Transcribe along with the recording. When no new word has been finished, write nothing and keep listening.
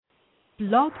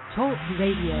Blog Talk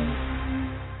Radio.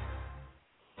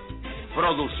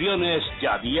 Producciones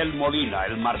Yadiel Molina,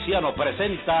 el marciano,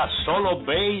 presenta Solo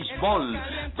Béisbol,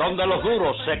 donde los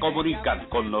duros se comunican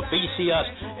con noticias,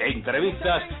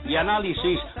 entrevistas y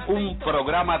análisis. Un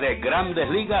programa de Grandes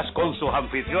Ligas con sus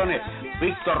anfitriones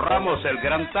Víctor Ramos, el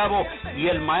Gran Tavo, y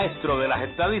el maestro de las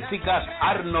estadísticas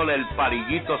Arnold el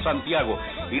Palillito Santiago,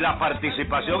 y la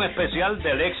participación especial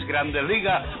del ex Grandes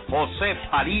Ligas José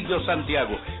Palillo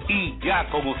Santiago. Y ya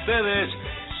con ustedes,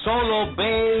 Solo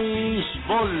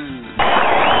Béisbol.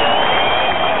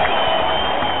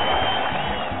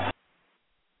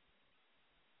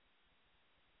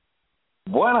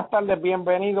 Buenas tardes,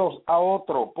 bienvenidos a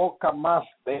otro podcast más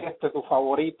de tu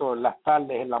favorito, en las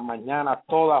tardes, en las mañanas,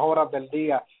 todas horas del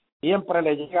día. Siempre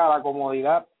le llega a la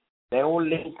comodidad de un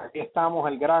link. Aquí estamos,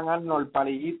 el gran Arnold el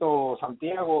Palillito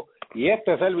Santiago y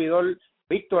este servidor,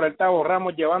 Víctor el Tavo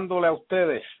Ramos, llevándole a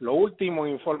ustedes lo último,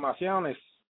 informaciones,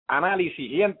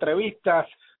 análisis y entrevistas.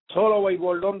 Solo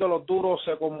Béisbol, donde los duros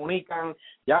se comunican.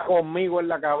 Ya conmigo en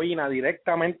la cabina,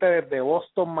 directamente desde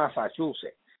Boston,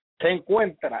 Massachusetts, se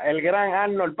encuentra el gran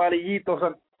Arnold Palillito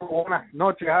Santiago. Buenas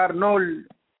noches, Arnold.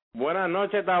 Buenas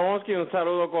noches, Tabonsky. Un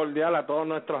saludo cordial a todos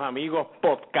nuestros amigos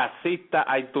podcastistas,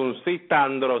 iTunesistas,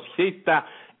 androidistas,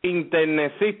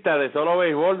 internetistas de Solo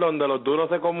Béisbol, donde los duros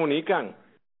se comunican.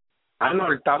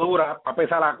 Arnold, está dura, a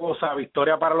pesar la cosa,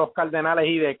 victoria para los Cardenales,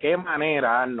 y de qué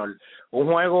manera, Arnold. Un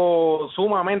juego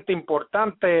sumamente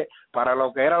importante para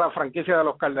lo que era la franquicia de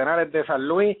los Cardenales de San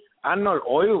Luis. Arnold,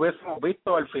 hoy hubiésemos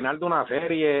visto el final de una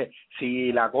serie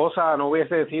si la cosa no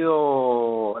hubiese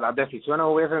sido, las decisiones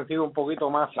hubiesen sido un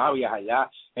poquito más sabias allá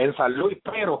en San Luis,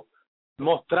 pero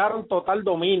mostraron total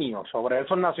dominio sobre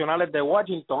esos Nacionales de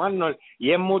Washington, Arnold,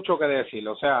 y es mucho que decir.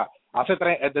 O sea,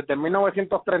 desde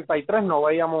 1933 no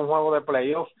veíamos un juego de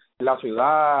playoff en la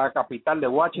ciudad capital de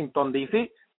Washington,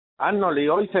 D.C., Arnold, y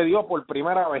hoy se dio por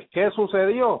primera vez. ¿Qué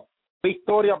sucedió?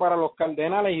 Victoria para los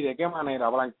Cardenales, y de qué manera,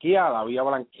 blanqueada, vía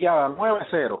blanqueada,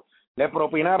 9-0. Le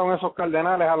propinaron esos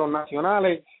Cardenales a los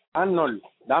Nacionales, Arnold,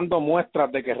 dando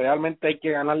muestras de que realmente hay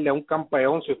que ganarle a un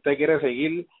campeón si usted quiere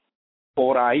seguir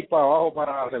por ahí para abajo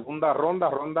para la segunda ronda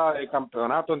de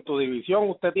campeonato en tu división.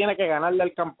 Usted tiene que ganarle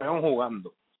al campeón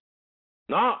jugando.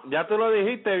 No, ya tú lo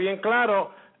dijiste bien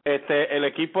claro. El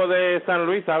equipo de San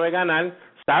Luis sabe ganar,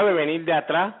 sabe venir de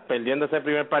atrás, perdiendo ese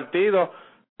primer partido.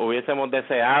 Hubiésemos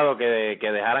deseado que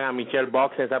dejaran a Michelle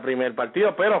Box ese primer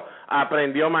partido, pero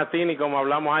aprendió Martini, como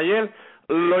hablamos ayer.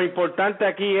 Lo importante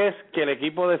aquí es que el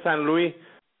equipo de San Luis,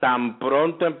 tan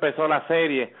pronto empezó la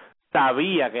serie,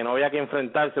 sabía que no había que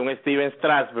enfrentarse a un Steven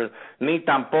Strasburg, ni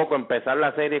tampoco empezar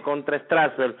la serie contra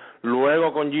Strasburg,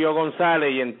 luego con Gio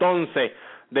González, y entonces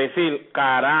decir,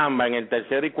 caramba, en el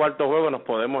tercer y cuarto juego nos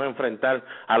podemos enfrentar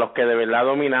a los que de verdad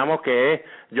dominamos, que es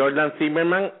Jordan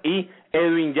Zimmerman y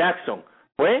Edwin Jackson.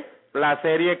 Pues la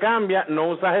serie cambia, no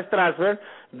usas Strasburg,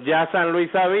 ya San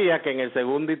Luis sabía que en el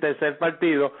segundo y tercer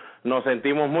partido nos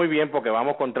sentimos muy bien porque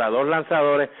vamos contra dos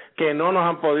lanzadores que no nos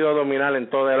han podido dominar en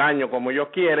todo el año como ellos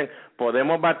quieren.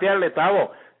 Podemos batearle,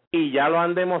 Tavo, y ya lo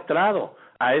han demostrado.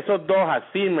 A esos dos, a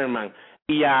Zimmerman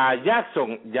y a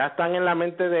Jackson, ya están en la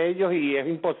mente de ellos, y es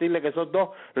imposible que esos dos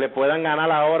le puedan ganar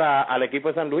ahora al equipo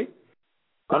de San Luis.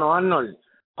 Bueno, Arnold,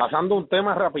 pasando un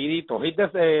tema rapidito, hit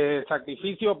de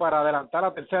sacrificio para adelantar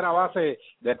a tercera base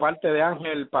de parte de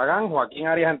Ángel Pagán, Joaquín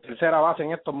Arias en tercera base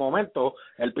en estos momentos.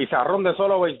 El pizarrón de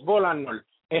Solo Béisbol, Arnold,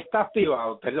 está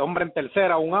activado, el hombre en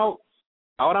tercera, un out.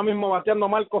 Ahora mismo bateando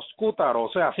Marcos Cútaro,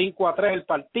 o sea, 5-3 el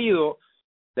partido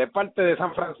de parte de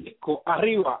San Francisco.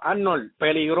 Arriba, Arnold,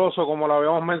 peligroso, como lo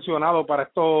habíamos mencionado, para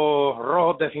estos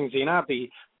Rojos de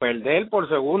Cincinnati, perder por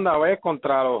segunda vez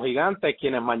contra los Gigantes,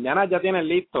 quienes mañana ya tienen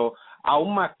listo a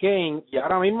un McCain, y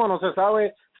ahora mismo no se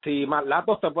sabe si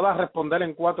Latos te pueda responder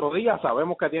en 4 días.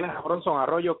 Sabemos que tienes a Bronson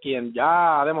Arroyo, quien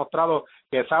ya ha demostrado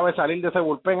que sabe salir de ese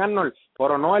bullpen, Arnold,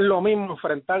 pero no es lo mismo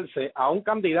enfrentarse a un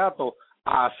candidato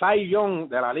a Cy Young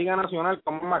de la Liga Nacional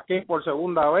como McCain por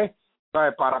segunda vez.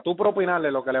 Para tú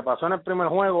propinarle lo que le pasó en el primer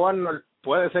juego, Arnold,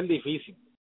 puede ser difícil.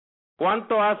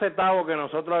 ¿Cuánto hace, Tavo, que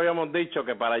nosotros habíamos dicho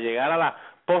que para llegar a la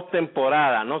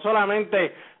postemporada, no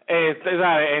solamente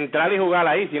entrar y jugar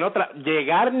ahí, sino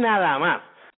llegar nada más?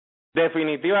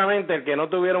 Definitivamente el que no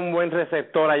tuviera un buen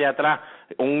receptor allá atrás,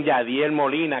 un Yadiel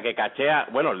Molina que cachea,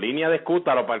 bueno, línea de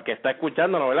Escútaro para el que está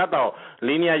escuchando, ¿no, verdad, Tavo?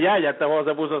 Línea ya este juego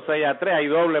se puso 6-3, hay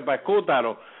doble para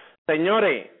Escútaro.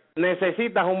 Señores,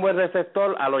 necesitas un buen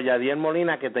receptor a los Yadiel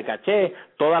Molina que te cachee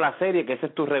toda la serie, que ese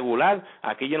es tu regular.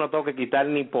 Aquí yo no tengo que quitar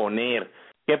ni poner.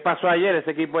 ¿Qué pasó ayer?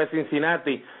 Ese equipo de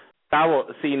Cincinnati, Tavo,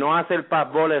 si no hace el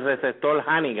passball el receptor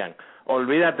Hannigan,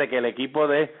 olvídate que el equipo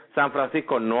de San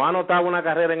Francisco no anotaba una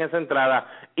carrera en esa entrada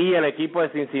y el equipo de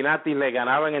Cincinnati le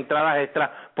ganaba en entradas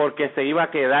extras porque se iba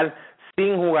a quedar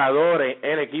sin jugadores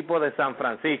el equipo de San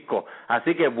Francisco.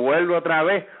 Así que vuelve otra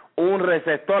vez un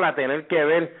receptor a tener que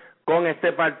ver con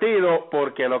este partido,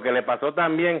 porque lo que le pasó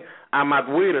también a Matt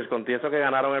Withers, confieso que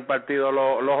ganaron el partido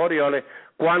los Orioles,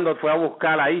 cuando fue a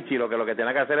buscar a Ichiro, que lo que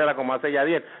tenía que hacer era como hace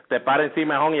Yadier, te para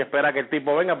encima de home y espera que el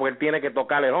tipo venga, porque él tiene que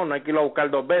tocarle home, no hay que irlo a buscar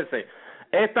 2 veces.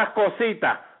 Estas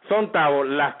cositas son, Tavo,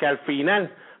 las que al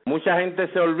final mucha gente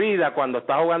se olvida cuando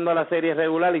está jugando la serie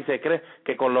regular y se cree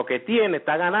que con lo que tiene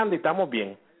está ganando y estamos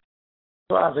bien.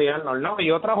 Así es, no.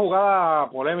 Y otra jugada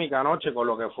polémica anoche con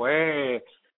lo que fue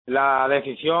la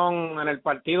decisión en el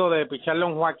partido de picharle a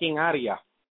un Joaquín Arias,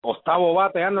 octavo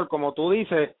bate, Arnold, como tú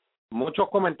dices, muchos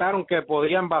comentaron que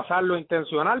podían basarlo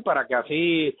intencional para que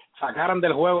así sacaran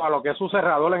del juego a lo que es su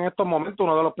cerrador en estos momentos,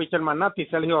 uno de los pitchers más nasty,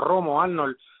 Sergio Romo.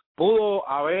 Arnold, pudo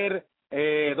haber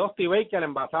Dusty Baker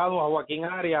envasado a Joaquín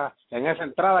Arias en esa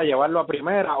entrada, llevarlo a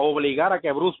primera, obligar a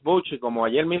que Bruce Bochy, como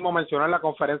ayer mismo mencionó en la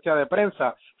conferencia de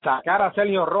prensa, sacara a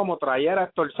Sergio Romo, trayera a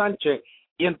Héctor Sánchez,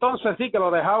 y entonces sí que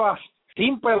lo dejabas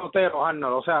sin pelotero,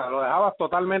 Arnold, o sea, lo dejabas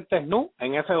totalmente nu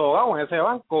en ese dogado, en ese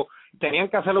banco. Tenían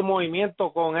que hacer un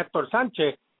movimiento con Héctor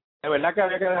Sánchez, de verdad que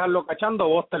había que dejarlo cachando.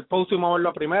 Buster Posey moverlo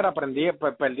a primera,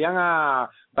 perdían a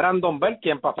Brandon Bell,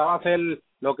 quien pasaba a hacer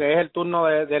lo que es el turno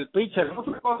del pitcher.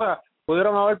 Otras cosas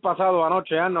pudieron haber pasado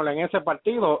anoche, Arnold, en ese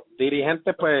partido.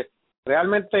 Dirigentes, pues,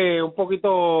 realmente un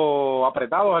poquito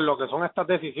apretados en lo que son estas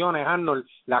decisiones, Arnold.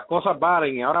 Las cosas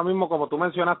valen, y ahora mismo, como tú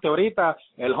mencionaste ahorita,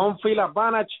 el home field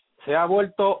advantage se ha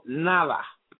vuelto nada.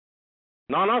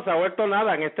 No, se ha vuelto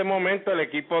nada. En este momento el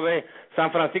equipo de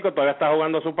San Francisco todavía está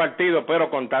jugando su partido,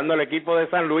 pero contando el equipo de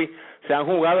San Luis, se han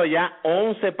jugado ya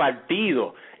 11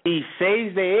 partidos y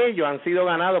 6 de ellos han sido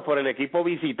ganados por el equipo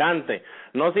visitante.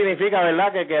 No significa,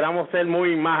 ¿verdad?, que queramos ser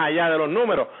muy más allá de los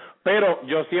números, pero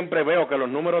yo siempre veo que los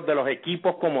números de los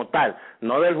equipos como tal,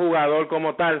 no del jugador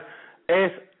como tal,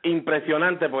 es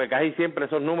impresionante, porque casi siempre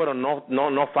esos números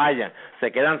no fallan,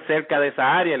 se quedan cerca de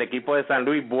esa área. El equipo de San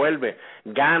Luis vuelve,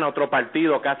 gana otro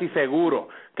partido, casi seguro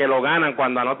que lo ganan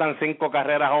cuando anotan 5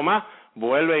 carreras o más,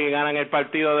 vuelven y ganan el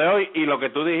partido de hoy. Y lo que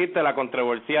tú dijiste, la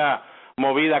controversia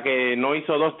movida que no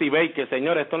hizo Dusty Baker,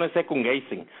 señores, esto no es second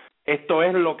guessing, esto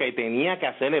es lo que tenía que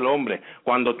hacer el hombre.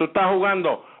 Cuando tú estás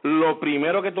jugando, lo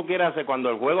primero que tú quieres hacer,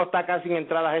 cuando el juego está casi en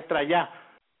entradas extra ya,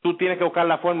 tú tienes que buscar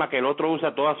la forma que el otro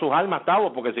usa todas sus armas,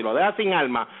 Tavo, porque si lo dejas sin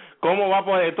armas, ¿cómo va a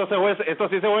poder? Esto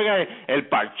sí se juega el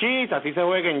parchís, así se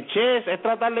juega en chess, es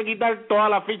tratar de quitar todas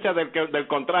las fichas del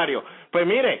contrario. Pues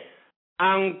mire,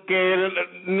 aunque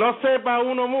no sepa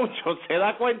uno mucho, se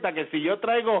da cuenta que si yo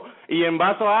traigo y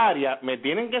envaso a Arias, me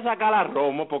tienen que sacar a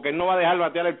Romo, porque él no va a dejar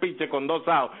batear el pitcher con 2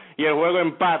 outs y el juego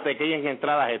empate que hay en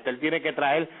entradas él tiene que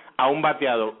traer a un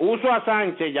bateador. Uso a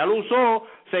Sánchez, ya lo usó,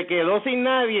 se quedó sin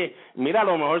nadie. Mira, a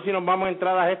lo mejor si nos vamos a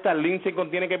entradas estas, Lindsey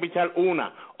tiene que pichar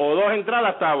 1 o 2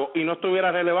 entradas, Tavo, y no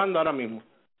estuviera relevando ahora mismo.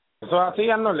 Eso es así,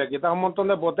 Arnold, le quita un montón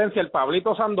de potencia. El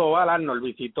Pablito Sandoval, Arnold,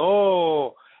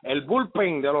 visitó el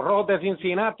bullpen de los Rojos de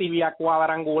Cincinnati vía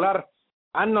cuadrangular.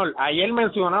 Arnold, ayer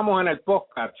mencionamos en el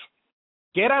podcast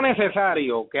que era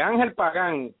necesario que Ángel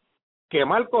Pagán, que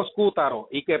Marcos Cútaro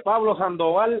y que Pablo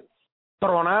Sandoval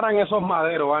tronaran esos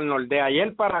maderos, Arnold. De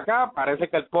ayer para acá, parece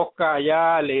que el podcast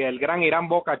ya, el gran Irán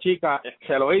Boca Chica,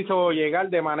 se lo hizo llegar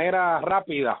de manera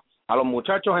rápida a los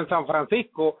muchachos en San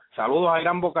Francisco. Saludos a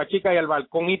Irán Boca Chica y al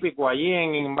Balcón Hípico allí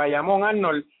en Bayamón,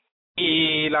 Arnold.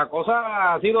 Y la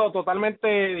cosa ha sido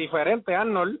totalmente diferente,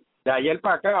 Arnold, de ayer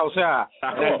para acá. O sea,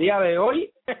 en el día de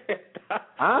hoy...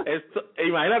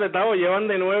 Imagínate, Tavo, llevan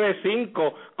de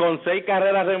 9-5 con 6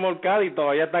 carreras remolcadas y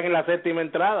todavía están en la 7ª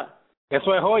entrada.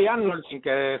 Eso es hoy, Arnold, sin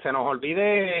que se nos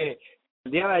olvide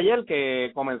el día de ayer,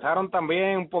 que comenzaron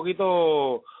también un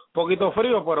poquito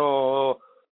frío, pero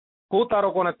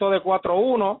Cútaro conectó de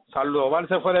 4-1, Sandoval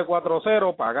se fue de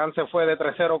 4-0, Pagán se fue de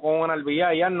 3-0 con una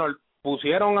RBI, y Arnold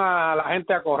pusieron a la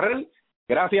gente a correr.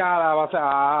 Gracias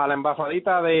a la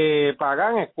envasadita de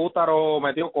Pagán, Cútaro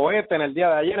metió cohete en el día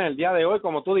de ayer. En el día de hoy,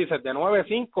 como tú dices, de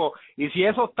 9-5, y si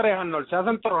esos 3, Arnold, se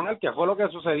hacen tronar, que fue lo que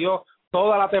sucedió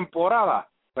toda la temporada,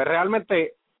 pues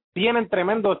realmente tienen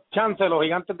tremendos chances los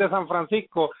Gigantes de San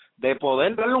Francisco de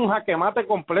poder darle un jaque mate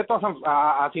completo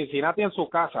a Cincinnati en su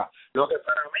casa. Lo que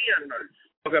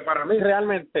para mí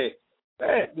realmente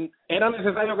era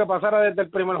necesario que pasara desde el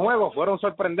primer juego. Fueron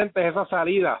sorprendentes esas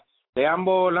salidas de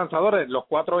ambos lanzadores, los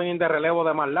 4 innings de relevo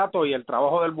de Marlato y el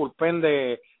trabajo del bullpen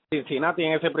de Cincinnati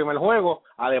en ese primer juego,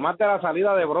 además de la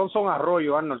salida de Bronson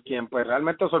Arroyo, Arnold, quien pues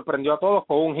realmente sorprendió a todos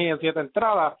con un hit en 7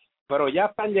 entradas. pero ya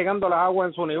están llegando las aguas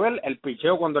en su nivel. El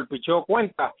picheo, cuando el picheo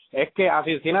cuenta, es que a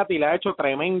Cincinnati le ha hecho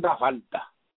tremenda falta.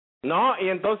 No, y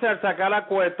entonces al sacar a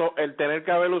Cueto, el tener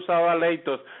que haber usado a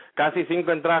Leitos casi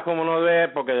 5 entradas como no debe,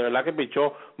 porque de verdad que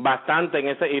pichó bastante en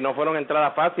ese, y no fueron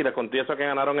entradas fáciles, con todo eso que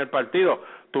ganaron el partido,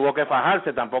 tuvo que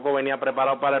fajarse, tampoco venía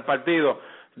preparado para el partido.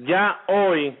 Ya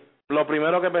hoy, lo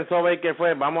primero que pensó Baker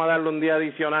fue, vamos a darle un día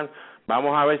adicional,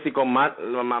 vamos a ver si con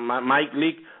Mike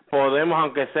Leake podemos,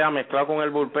 aunque sea mezclado con el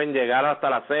bullpen, llegar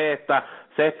hasta la sexta,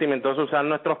 séptima, entonces usar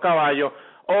nuestros caballos,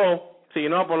 o si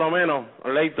no, por lo menos,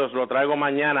 Leitos, lo traigo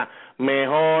mañana,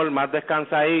 mejor, más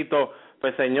descansadito.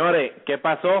 Pues señores, ¿qué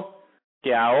pasó?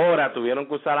 Que ahora tuvieron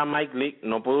que usar a Mike Leake,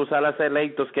 no pudo usar a ese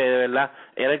Leitos, que de verdad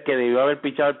era el que debió haber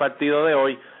pichado el partido de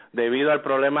hoy, debido al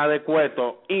problema de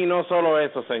Cueto. Y no solo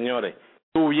eso, señores,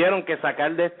 tuvieron que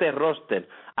sacar de este roster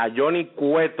a Johnny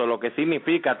Cueto, lo que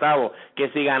significa, Tavo,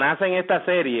 que si ganasen esta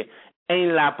serie,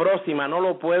 en la próxima no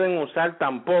lo pueden usar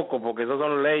tampoco, porque esas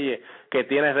son leyes que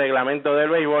tiene el reglamento del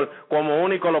béisbol. Como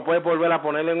único lo puede volver a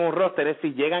poner en un roster es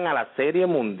si llegan a la Serie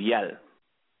Mundial.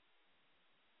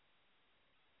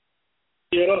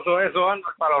 Peligroso eso,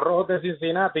 Arnold, para los Rojos de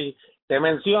Cincinnati. Te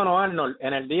menciono, Arnold,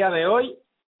 en el día de hoy,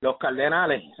 los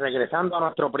Cardenales, regresando a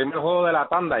nuestro primer juego de la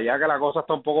tanda, ya que la cosa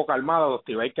está un poco calmada,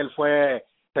 Dusty Baker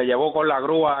se llevó con la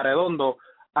grúa a Redondo.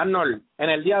 Arnold, en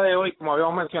el día de hoy, como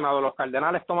habíamos mencionado, los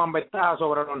Cardenales toman ventaja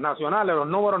sobre los Nacionales, los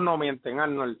números no mienten,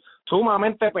 Arnold.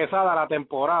 Sumamente pesada la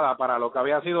temporada para lo que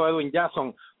había sido Edwin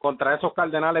Jackson contra esos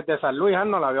Cardenales de San Luis,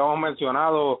 Arnold. Habíamos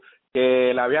mencionado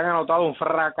que le habían anotado un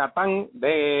fracatán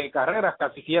de carreras,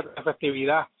 casi 7 de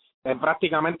efectividad, en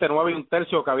prácticamente 9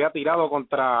 1/3 que había tirado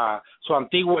contra su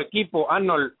antiguo equipo.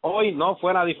 Arnold, hoy no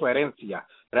fue la diferencia.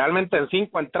 Realmente en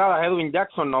 5 entradas Edwin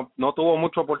Jackson no tuvo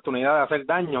mucha oportunidad de hacer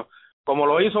daño, como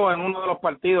lo hizo en uno de los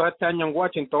partidos este año en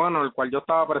Washington, en el cual yo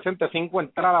estaba presente. 5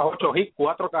 entradas, 8 hits,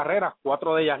 4 carreras,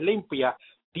 4 de ellas limpias,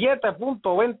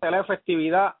 7.20 la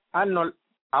efectividad, Arnold.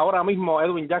 Ahora mismo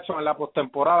Edwin Jackson en la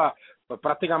postemporada, pues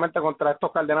prácticamente contra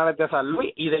estos Cardenales de San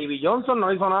Luis, y Davey Johnson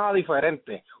no hizo nada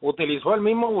diferente, utilizó el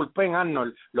mismo bullpen,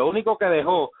 Arnold. Lo único que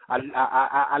dejó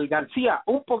al García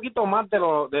un poquito más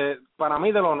para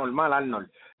mí de lo normal, Arnold.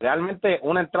 Realmente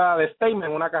una entrada de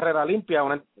Steinman, una carrera limpia,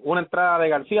 una entrada de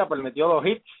García permitió 2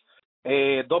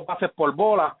 hits, 2 bases por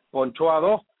bola, ponchó a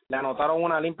 2, le anotaron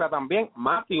una limpia también.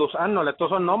 Matthews, Arnold, estos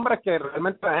son nombres que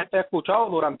realmente la gente ha escuchado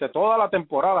durante toda la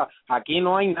temporada. Aquí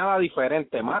no hay nada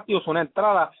diferente. Matthews, una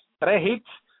entrada, 3 hits,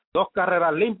 2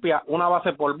 carreras limpias, una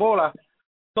base por bola.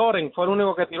 Torres fue el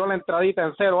único que tiró la entradita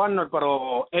en 0, Arnold,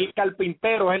 pero el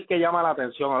carpintero es el que llama la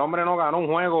atención. El hombre no ganó un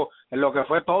juego en lo que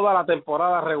fue toda la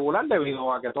temporada regular,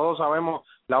 debido a que todos sabemos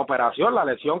la operación, la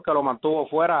lesión que lo mantuvo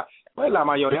fuera pues la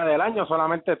mayoría del año.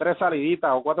 Solamente 3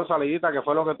 saliditas o 4 saliditas, que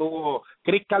fue lo que tuvo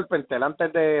Chris Carpenter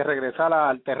antes de regresar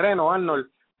al terreno. Arnold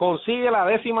consigue la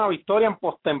 10ª victoria en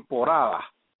postemporada,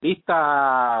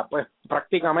 lista pues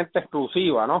prácticamente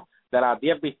exclusiva, ¿no? De las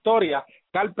 10 victorias,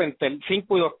 Carpenter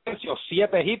 5 2/3,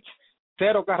 7 hits,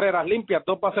 0 carreras limpias,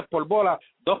 2 bases por bola,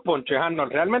 2 ponches,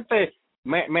 Arnold. Realmente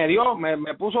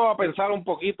me puso a pensar un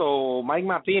poquito Mike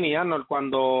Matheny, Arnold,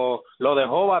 cuando lo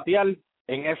dejó batear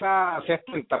en esa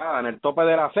sexta entrada, en el tope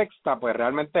de la sexta, pues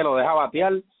realmente lo deja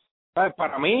batear. ¿Sabes?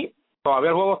 Para mí, todavía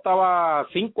el juego estaba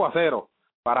 5-0.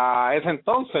 Para ese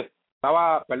entonces,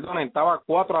 estaba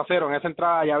 4-0. En esa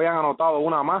entrada ya habían anotado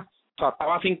una más. O sea,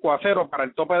 estaba 5-0 para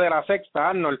el tope de la sexta,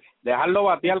 Arnold. Dejarlo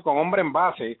batear con hombre en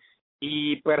base.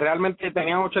 Y pues realmente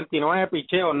tenían 89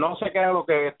 picheos. No sé qué era lo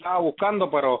que estaba buscando,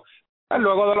 pero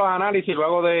luego de los análisis,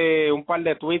 luego de un par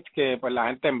de tweets que pues la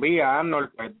gente envía,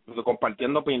 Arnold, pues,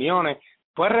 compartiendo opiniones,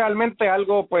 fue realmente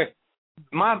algo pues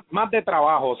más de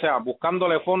trabajo, o sea,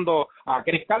 buscándole fondo a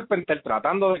Chris Carpenter,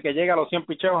 tratando de que llegue a los 100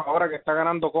 picheos ahora que está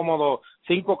ganando cómodo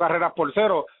 5 carreras por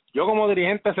 0. Yo como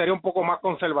dirigente sería un poco más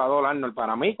conservador, Arnold.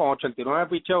 Para mí, con 89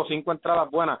 picheos, 5 entradas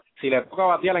buenas, si le toca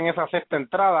batear en esa sexta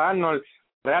entrada, Arnold,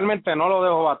 realmente no lo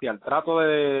dejo batear. Trato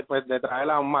de traer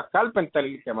a un más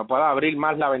Carpenter que me pueda abrir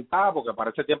más la ventaja, porque para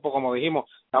ese tiempo, como dijimos,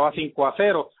 estaba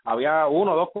 5-0, había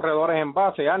 1 o 2 corredores en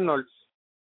base, Arnold.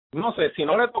 No sé, si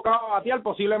no le tocaba batear,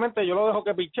 posiblemente yo lo dejo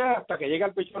que pichee hasta que llegue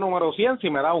al picheo número 100. Si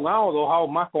me da un out o 2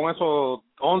 outs más con esos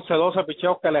 11, 12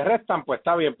 picheos que le restan, pues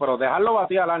está bien, pero dejarlo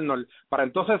batear, Arnold, para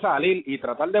entonces salir y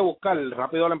tratar de buscar,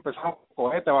 rápido le empezamos a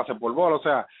coger base por bola. O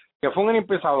sea, que fue un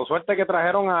inimpensado. Suerte que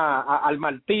trajeron al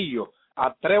martillo,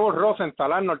 a Trevor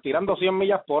Rosenthal, Arnold, tirando 100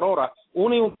 millas por hora,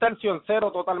 1 1/3 en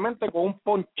 0 totalmente con un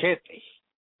ponchete.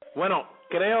 Bueno,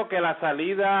 creo que la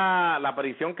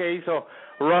aparición que hizo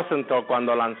Rosenthal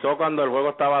cuando el juego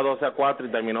estaba 12-4 y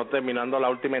terminando la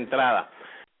última entrada,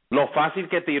 lo fácil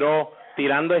que tiró,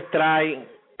 tirando strike,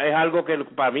 es algo que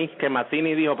para mí, que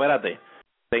Mazzini dijo, espérate,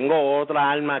 tengo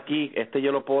otra arma aquí,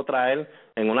 yo lo puedo traer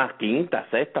en una quinta,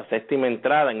 sexta, séptima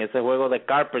entrada en ese juego de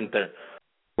Carpenter.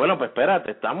 Bueno, pues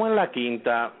espérate, estamos en la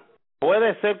quinta,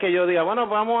 puede ser que yo diga, bueno,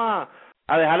 vamos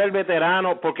a dejar el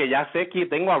veterano, porque ya sé que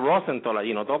tengo a Rosenthal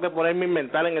allí, no tengo que ponerme a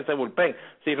inventar en ese bullpen.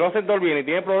 Si Rosenthal viene y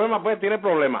tiene problemas, pues tiene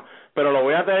problemas, pero lo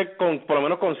voy a tener por lo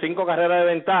menos con 5 carreras de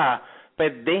ventaja.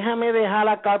 Pues déjame dejar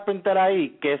a Carpenter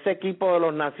ahí, que ese equipo de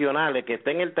los nacionales que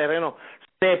esté en el terreno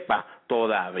sepa,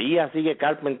 todavía sigue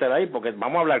Carpenter ahí, porque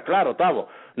vamos a hablar claro, Tavo,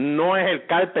 no es el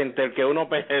Carpenter que uno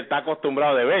está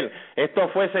acostumbrado de ver. Esto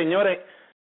fue, señores,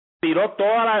 tiró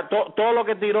todo lo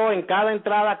que tiró en cada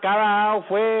entrada, cada out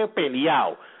fue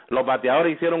peleado. Los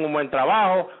bateadores hicieron un buen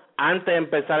trabajo. Antes de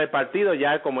empezar el partido,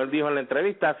 ya como él dijo en la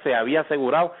entrevista, se había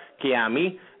asegurado que a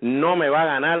mí no me va a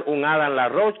ganar un Adam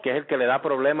LaRoche, que es el que le da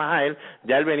problemas a él.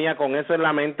 Ya él venía con eso en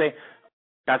la mente,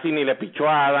 casi ni le pichó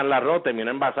a Adam LaRoche, terminó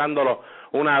envasándolo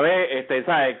una vez,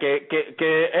 ¿sabes?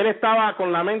 Que él estaba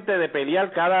con la mente de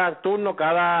pelear cada turno,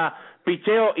 cada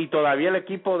picheo, y todavía el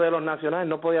equipo de los nacionales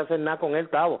no podía hacer nada con él,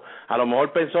 Tavo. A lo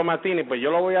mejor pensó Martínez, pues yo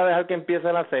lo voy a dejar que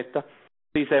empiece la sexta.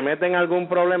 Si se mete en algún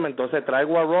problema, entonces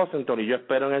traigo a Rosenthal, y yo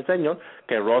espero en el señor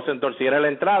que Rosenthal cierre la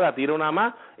entrada, tire una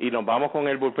más, y nos vamos con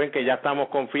el bullpen, que ya estamos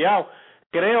confiados.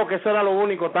 Creo que eso era lo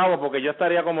único, Tavo, porque yo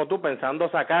estaría como tú pensando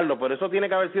sacarlo, pero eso tiene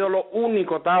que haber sido lo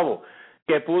único, Tavo,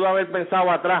 que pudo haber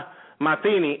pensado atrás.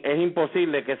 Martini, es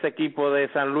imposible que ese equipo de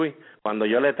San Luis, cuando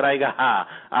yo le traiga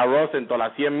a Rosenthal a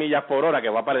 100 millas por hora, que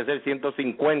va a parecer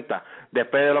 150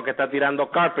 después de lo que está tirando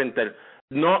Carpenter,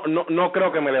 no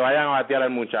creo que me le vayan a batear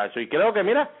al muchacho. Y creo que,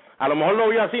 mira, a lo mejor lo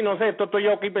vio así, no sé, esto estoy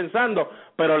yo aquí pensando,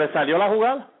 pero le salió la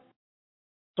jugada.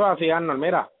 Eso así, Arnold,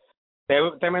 mira,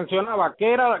 te mencionaba,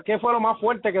 ¿qué fue lo más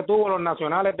fuerte que tuvo los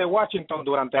nacionales de Washington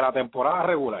durante la temporada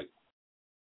regular?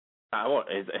 Bueno,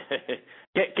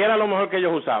 ¿qué era lo mejor que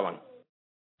ellos usaban?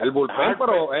 El bullpen,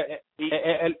 pero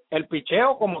el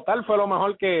picheo como tal fue lo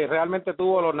mejor que realmente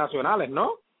tuvo los nacionales,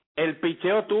 ¿no? El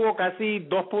picheo tuvo casi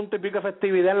 2 puntos y pico de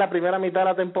efectividad en la primera mitad de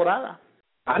la temporada.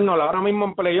 Arnold, ahora mismo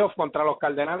en playoff contra los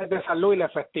Cardenales de San Luis, la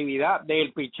efectividad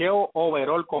del picheo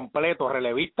overall completo,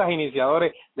 relevistas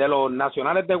iniciadores de los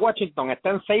nacionales de Washington, está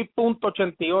en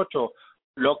 6.88,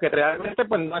 lo que realmente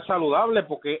pues no es saludable,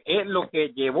 porque es lo que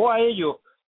llevó a ellos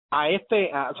a este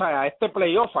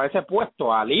playoff, a ese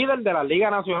puesto, a líder de la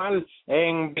Liga Nacional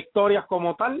en victorias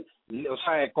como tal, o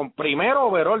sea, con primero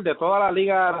overall de toda la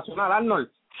Liga Nacional. Arnold,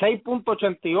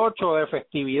 6.88 de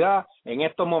efectividad en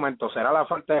estos momentos. ¿Será la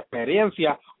falta de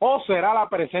experiencia o será la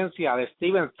presencia de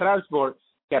Steven Strasburg,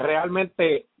 que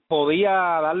realmente podía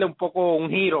darle un poco un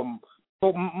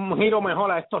giro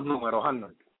mejor a estos números,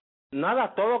 Arnold?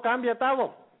 Nada, todo cambia,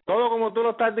 Tavo, todo como tú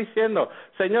lo estás diciendo.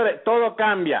 Señores, todo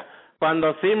cambia.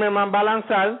 Cuando Zimmerman va a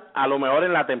lanzar, a lo mejor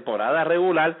en la temporada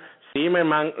regular,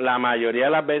 Zimmerman la mayoría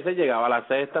de las veces llegaba a la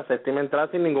sexta, séptima entrada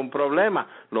sin ningún problema.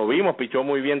 Lo vimos, pichó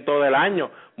muy bien todo el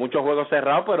año, muchos juegos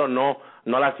cerrados, pero no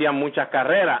le hacían muchas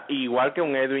carreras, igual que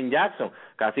un Edwin Jackson.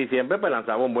 Casi siempre pues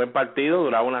lanzaba un buen partido,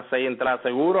 duraba unas 6 entradas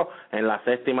seguro, en la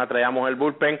séptima traíamos el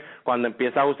bullpen. Cuando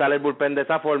empieza a usar el bullpen de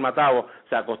esa forma, Tavo,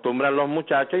 se acostumbran los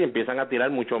muchachos y empiezan a tirar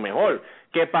mucho mejor.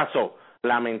 ¿Qué pasó?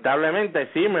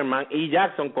 Lamentablemente Zimmerman y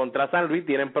Jackson contra San Luis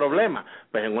tienen problemas,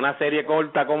 pues en una serie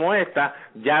corta como esta,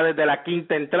 ya desde la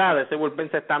quinta entrada ese bullpen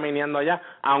se está meneando allá,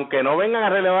 aunque no vengan a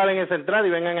relevar en esa entrada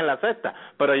y vengan en la sexta,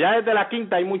 pero ya desde la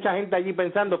quinta hay mucha gente allí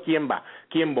pensando quién va,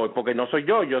 quién voy, porque no soy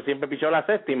yo siempre picho la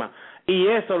séptima, y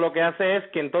eso lo que hace es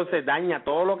que entonces daña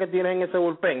todo lo que tiene en ese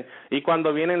bullpen, y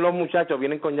cuando vienen los muchachos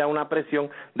vienen con ya una presión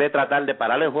de tratar de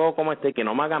parar el juego como este, que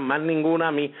no me hagan más ninguna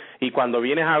a mí, y cuando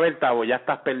vienes a ver, Tavo, ya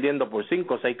estás perdiendo por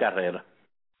 5 o 6 carreras.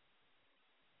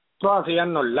 Eso así,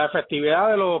 Arnold. La efectividad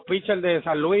de los pitchers de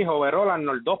San Luis, overall,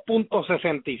 Arnold,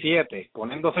 2.67,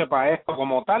 poniéndose para esto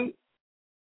como tal.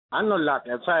 Arnold,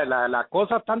 las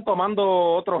cosas están tomando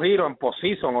otro giro en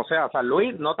postseason, o sea, San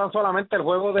Luis, no tan solamente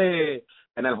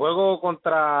en el juego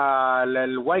contra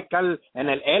el White Card, en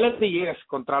el LDS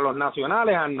contra los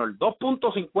nacionales, Arnold,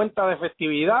 2.50 de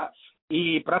efectividad,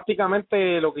 y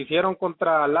prácticamente lo que hicieron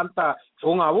contra Atlanta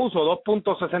fue un abuso,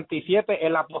 2.67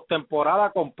 en la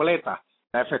postemporada completa,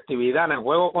 la efectividad en el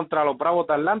juego contra los Bravos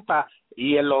de Atlanta,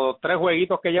 y en los 3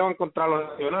 jueguitos que llevan contra los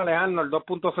nacionales, Arnold,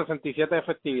 2.67 de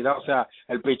efectividad. O sea,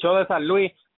 el pichón de San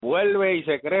Luis vuelve y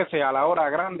se crece a la hora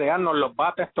grande, Arnold, los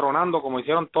bates tronando como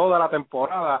hicieron toda la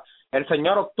temporada. El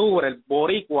señor Octubre, el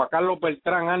boricua Carlos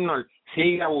Beltrán, Arnold,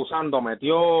 sigue abusando,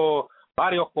 metió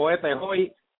varios cohetes hoy.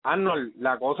 Arnold,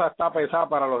 la cosa está pesada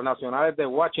para los nacionales de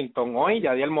Washington. Hoy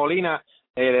Yadiel Molina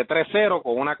de 3-0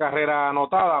 con una carrera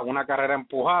anotada, una carrera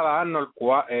empujada, Arnold,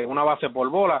 una base por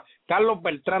bola. Carlos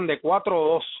Beltrán de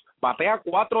 4-2, batea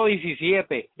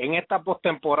 4-17 en esta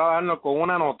postemporada, Arnold, con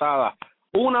una anotada,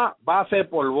 una base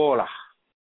por bola.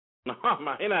 No,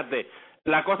 imagínate.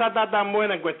 La cosa está tan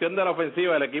buena en cuestión de la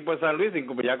ofensiva del equipo de San Luis,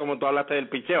 ya como tú hablaste del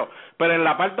picheo, pero en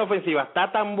la parte ofensiva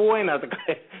está tan buena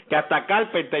que hasta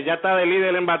Carpenter ya está de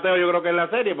líder en bateo, yo creo que en la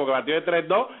serie, porque batió de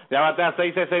 3-2, ya batea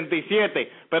 6.67.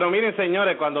 Pero miren,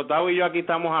 señores, cuando Tavo y yo aquí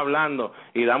estamos hablando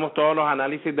y damos todos los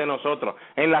análisis de nosotros,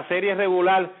 en la serie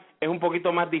regular es un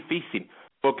poquito más difícil,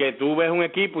 porque tú ves un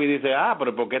equipo y dices,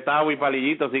 pero ¿por qué Tavo y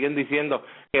Palillito siguen diciendo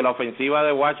que la ofensiva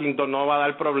de Washington no va a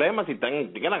dar problemas si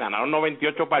ganaron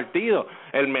 98 partidos,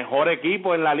 el mejor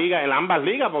equipo en la liga, en ambas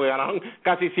ligas, porque ganaron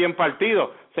casi 100 partidos?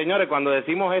 Señores, cuando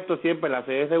decimos esto siempre en la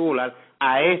serie regular,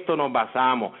 a esto nos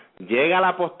basamos. Llega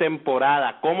la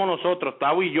postemporada, como nosotros,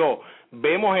 Tavo y yo,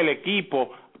 vemos el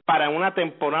equipo para una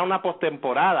temporada, una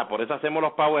postemporada, por eso hacemos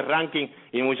los power rankings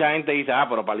y mucha gente dice,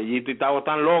 pero Palillito y Tavo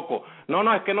están locos.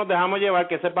 No, es que nos dejamos llevar,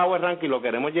 que ese power ranking lo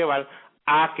queremos llevar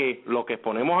a que lo que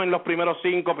ponemos en los primeros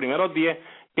 5, primeros 10,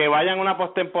 que vayan a una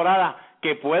postemporada,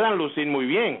 que puedan lucir muy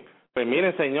bien. Pues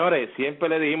miren, señores, siempre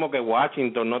le dijimos que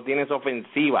Washington no tiene esa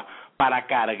ofensiva para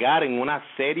cargar en una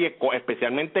serie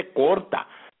especialmente corta.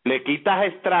 Le quitas a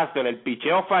Strasser, el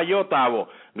picheo falló, Tavo.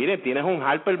 Miren, tienes un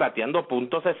Harper bateando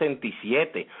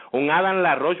 .67, un Adam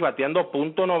LaRoche bateando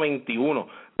 .91,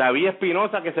 David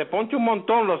Espinosa que se ponche un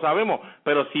montón, lo sabemos,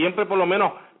 pero siempre por lo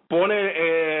menos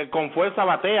pone con fuerza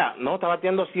batea, no, está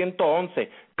bateando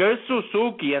 111. Kurt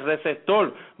Suzuki, el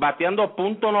receptor, bateando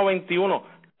 .91.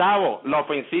 Tavo, la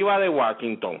ofensiva de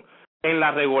Washington. En la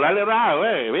regular,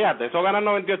 fíjate, eso ganan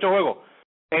 98 juegos.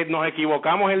 Nos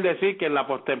equivocamos en decir que en la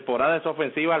postemporada esa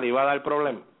ofensiva le iba a dar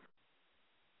problemas.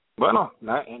 Bueno,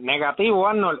 negativo,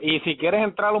 Arnold, y si quieres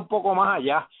entrar un poco más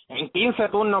allá, en 15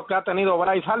 turnos que ha tenido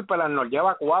Bryce Harper, Arnold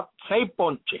lleva 6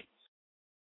 ponches.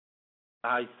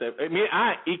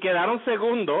 Y quedaron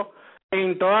segundos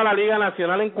en toda la Liga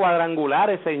Nacional en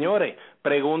cuadrangulares, señores.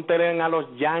 Pregúntenle a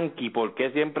los Yankees, ¿por qué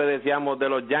siempre decíamos de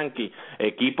los Yankees?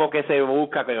 Equipo que se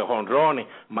busca, que jonrones,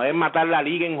 van a matar la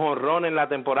liga en jonrones en la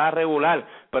temporada regular,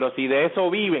 pero si de eso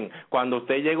viven, cuando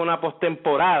usted llega a una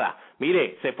postemporada,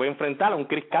 mire, se puede enfrentar a un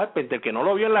Chris Carpenter que no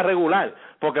lo vio en la regular,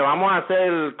 porque vamos a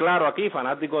ser claro aquí,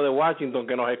 fanático de Washington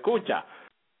que nos escucha,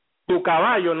 tu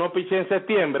caballo no piché en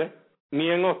septiembre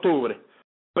ni en octubre,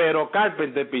 pero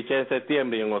Carpenter piché en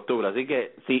septiembre y en octubre, así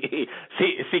que sí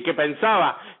que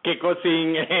pensaba que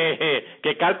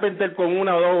que Carpenter con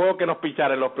una o dos juegos que nos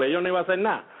pichara en los playoffs no iba a hacer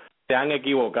nada, se han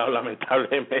equivocado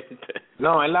lamentablemente.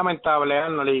 No, es lamentable,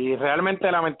 Arnold, y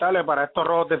realmente lamentable para estos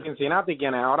Rojos de Cincinnati,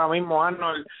 quienes ahora mismo,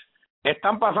 Arnold,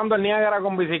 están pasando el Niágara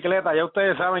con bicicleta. Ya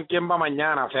ustedes saben quién va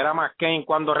mañana, será McCain.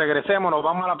 Cuando regresemos nos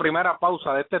vamos a la primera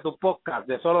pausa de tu podcast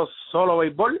de Solo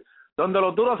Béisbol, donde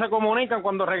los duros se comunican.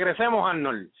 Cuando regresemos,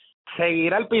 Arnold,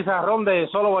 seguirá el pizarrón de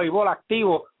Solo Béisbol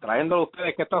activo, trayéndole a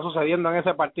ustedes qué está sucediendo en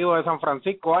ese partido de San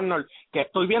Francisco, Arnold, que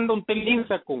estoy viendo un Tim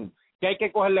Lincecum, que hay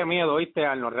que cogerle miedo, ¿viste,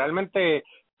 Arnold? Realmente,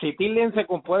 si Tim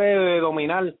Lincecum puede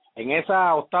dominar en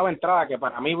esa octava entrada, que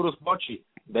para mí Bruce Bochy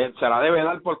se la debe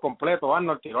dar por completo,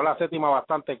 Arnold tiró la séptima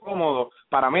bastante cómodo.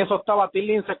 Para mí eso estaba Tim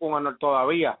Lincecum, Arnold,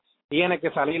 todavía tiene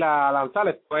que salir a lanzar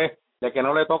después de que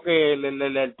no le toque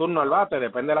el turno al bate,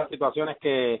 depende de las situaciones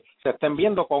que se estén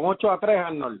viendo. Con 8-3,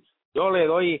 Arnold, yo le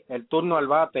doy el turno al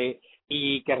bate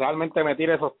y que realmente me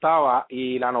tire esa octava,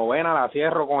 y la novena la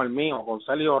cierro con el mío, con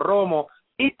Sergio Romo,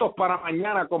 listos para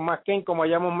mañana con McCain, como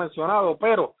ya hemos mencionado.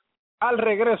 Pero al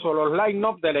regreso, los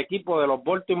line-up del equipo de los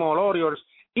Baltimore Orioles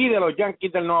y de los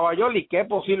Yankees del Nueva York, y qué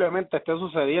posiblemente esté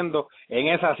sucediendo en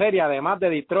esa serie, además de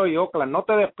Detroit y Oakland. No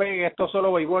te despegues, esto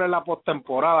solo béisbol en la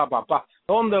postemporada, papá,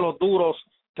 donde los duros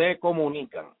se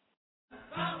comunican.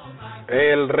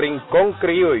 El Rincón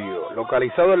Criollo,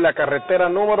 localizado en la carretera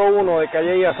número 1 de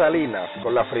Cayey a Salinas,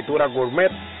 con la fritura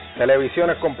gourmet,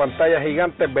 televisiones con pantallas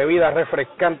gigantes, bebidas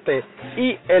refrescantes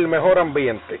y el mejor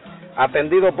ambiente.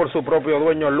 Atendido por su propio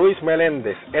dueño Luis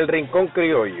Meléndez, el Rincón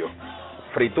Criollo.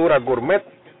 Fritura gourmet,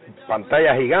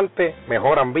 pantalla gigante,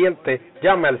 mejor ambiente.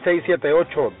 Llame al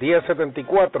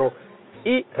 678-1074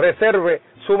 y reserve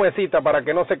su mesita para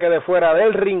que no se quede fuera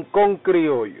del Rincón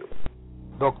Criollo.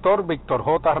 Doctor Víctor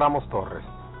J. Ramos Torres,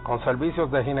 con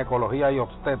servicios de ginecología y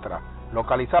obstetra,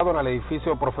 localizado en el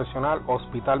edificio profesional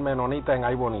Hospital Menonita en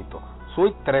Aibonito,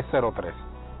 suite 303.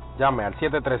 Llame al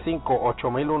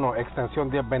 735-8001 extensión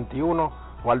 1021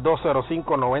 o al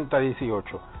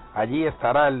 205-9018. Allí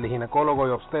estará el ginecólogo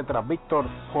y obstetra Víctor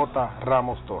J.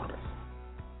 Ramos Torres.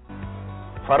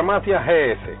 Farmacia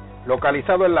GS,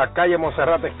 localizado en la calle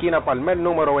Monserrate, esquina Palmer,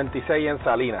 número 26 en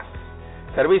Salinas.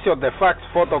 servicios de fax,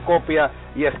 fotocopia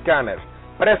y escáner,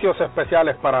 precios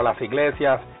especiales para las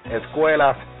iglesias,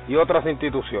 escuelas y otras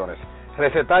instituciones,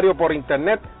 recetario por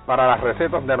internet para las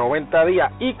recetas de 90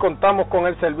 días y contamos con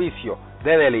el servicio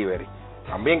de delivery.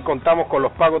 También contamos con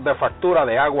los pagos de factura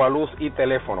de agua, luz y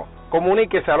teléfono.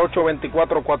 Comuníquese al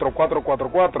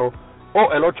 824-4444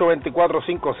 o el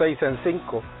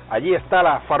 824-5665. Allí está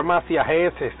la Farmacia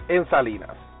GS en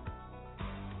Salinas.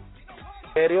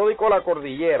 Periódico La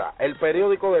Cordillera, el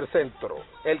periódico del centro,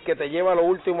 el que te lleva lo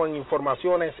último en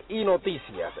informaciones y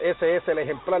noticias. Ese es el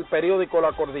ejemplar Periódico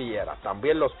La Cordillera.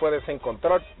 También los puedes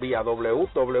encontrar vía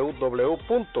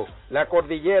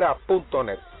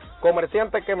www.lacordillera.net.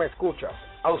 Comerciante que me escuchas,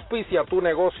 auspicia tu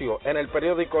negocio en el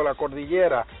periódico La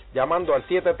Cordillera llamando al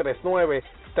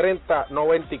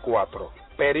 739-3094.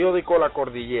 Periódico La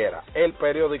Cordillera, el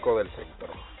periódico del centro.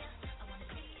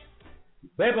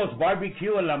 Bebo's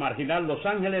Barbecue en la Marginal Los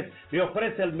Ángeles le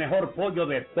ofrece el mejor pollo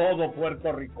de todo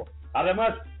Puerto Rico.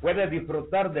 Además, puede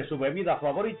disfrutar de su bebida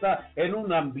favorita en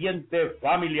un ambiente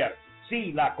familiar.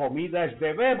 Si la comida es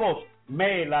de Bebo's,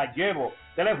 me la llevo.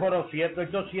 Teléfono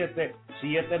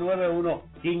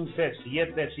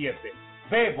 787-791-1577.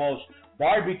 Bebo's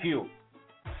Barbecue.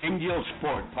 Angel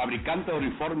Sport, fabricante de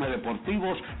uniformes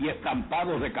deportivos y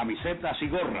estampados de camisetas y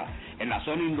gorras. En la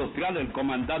zona industrial El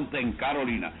Comandante en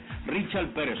Carolina.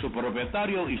 Richard Pérez, su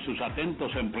propietario, y sus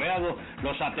atentos empleados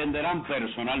los atenderán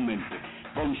personalmente.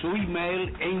 Con su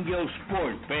email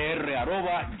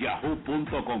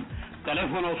angelsportpr@yahoo.com.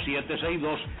 Teléfono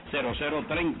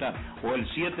 762-0030 o el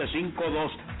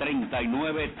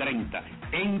 752-3930.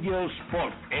 Angel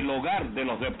Sport, el hogar de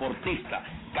los deportistas.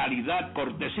 Calidad,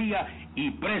 cortesía y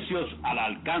precios al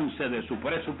alcance de su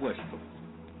presupuesto.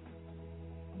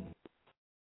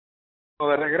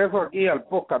 De regreso aquí al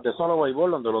podcast de Solo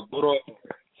Béisbol, donde los duros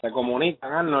se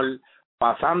comunican, Arnold,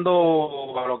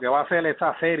 pasando a lo que va a ser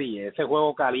esa serie, ese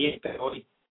juego caliente hoy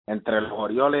entre los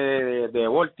Orioles de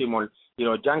Baltimore y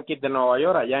los Yankees de Nueva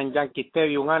York, allá en Yankee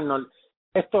Stadium, Arnold.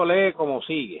 Esto lee como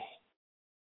sigue.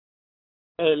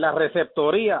 La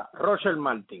receptoría, Roger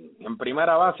Martin. En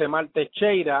primera base, Marte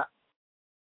Cheira.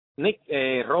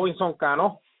 Robinson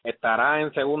Cano estará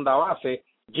en segunda base.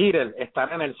 Jeter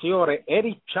estará en el Ciore.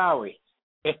 Eric Chávez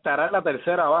estará en la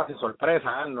tercera base.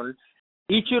 Sorpresa, Arnold.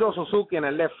 Ichiro Suzuki en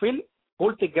el left field.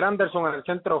 Curtis Granderson en el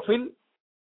centro field.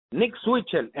 Nick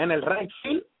Switcher en el right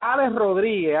field. Alex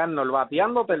Rodríguez, Arnold,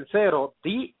 bateando tercero.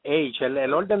 DH,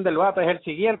 el orden del bate es el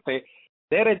siguiente.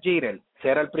 Derek Jeter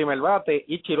será el primer bate,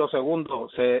 Ichiro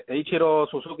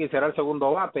Suzuki será el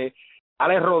segundo bate,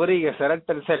 Alex Rodríguez será el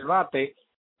tercer bate,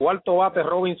 cuarto bate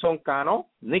Robinson Cano,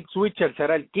 Nick Switcher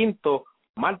será el quinto,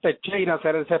 Marte Cheira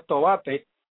será el sexto bate,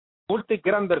 Curtis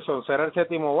Granderson será el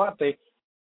séptimo bate,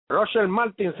 Roger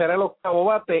Martin será el octavo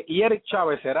bate y Eric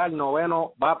Chávez será el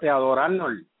noveno bateador.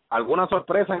 Arnold, ¿alguna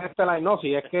sorpresa en este line? No,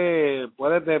 si es que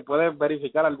puedes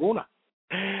verificar alguna.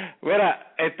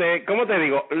 Mira, ¿cómo te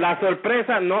digo? La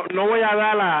sorpresa, no voy a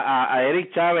dar a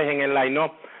Eric Chávez en el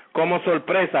line-up como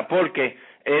sorpresa, porque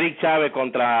Eric Chávez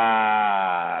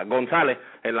contra González,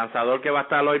 el lanzador que va a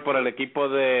estar hoy por el equipo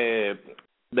de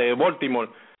Baltimore,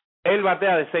 él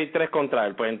batea de 6-3 contra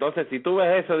él. Pues entonces, si tú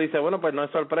ves eso, dices, bueno, pues no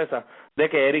es sorpresa de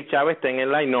que Eric Chávez esté en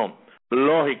el line-up.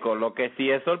 Lógico, lo que sí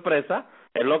es sorpresa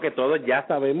es lo que todos ya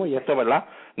sabemos, y esto, ¿verdad?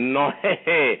 No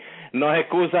es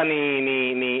excusa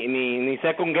ni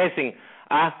second guessing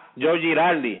a Joe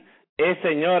Girardi.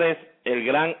 Señores, el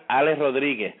gran Alex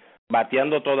Rodríguez,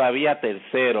 bateando todavía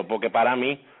tercero, porque para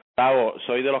mí, Tavo,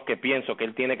 soy de los que pienso que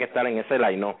él tiene que estar en ese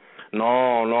line-up.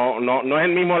 No es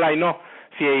el mismo line-up.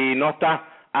 Si no está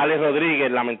Alex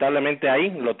Rodríguez, lamentablemente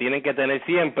ahí lo tienen que tener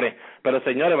siempre. Pero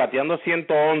señores, bateando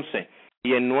 111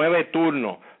 y en 9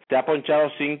 turnos, se ha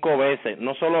ponchado 5 veces.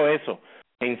 No solo eso,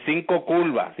 en 5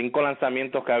 curvas, 5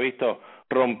 lanzamientos que ha visto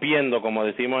rompiendo, como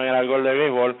decimos en el argot de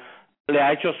béisbol, le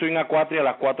ha hecho swing a 4 y a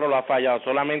las 4 lo ha fallado.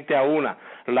 Solamente a una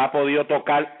la ha podido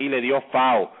tocar y le dio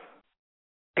foul.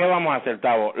 ¿Qué vamos a hacer,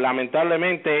 Tavo?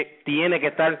 Lamentablemente tiene que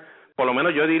estar, por lo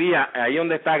menos yo diría, ahí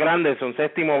donde está Granderson,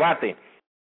 séptimo bate.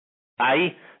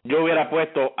 Ahí yo hubiera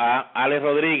puesto a Alex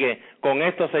Rodríguez. Con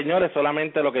estos señores,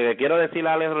 solamente lo que le quiero decir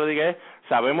a Alex Rodríguez es,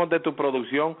 sabemos de tu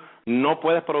producción, no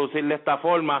puedes producir de esta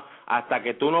forma, hasta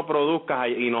que tú no produzcas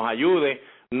y nos ayudes,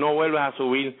 no vuelves a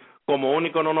subir. Como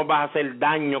único no nos vas a hacer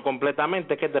daño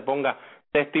completamente, es que te ponga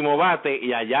séptimo bate,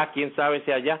 y allá, quién sabe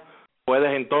si allá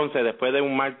puedes entonces, después de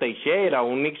un Marte Teixeira o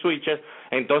un Nick Switcher,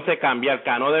 entonces cambiar.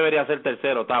 Cano debería ser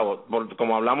tercero, Tavo,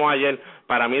 como hablamos ayer,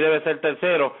 para mí debe ser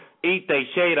tercero, y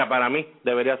Teixeira para mí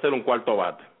debería ser un cuarto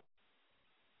bate.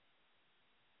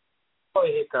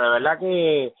 De verdad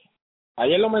que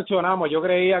ayer lo mencionamos, yo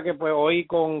creía que pues hoy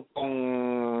con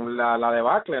la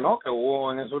debacle, ¿no?, que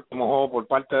hubo en ese último juego por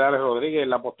parte de Alex Rodríguez en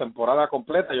la postemporada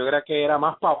completa. Yo creía que era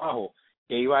más para abajo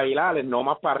que iba a ir Alex, no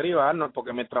más para arriba, Arnold,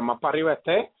 porque mientras más para arriba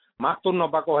esté, más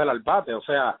turnos va a coger al bate. O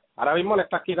sea, ahora mismo le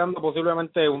estás quitando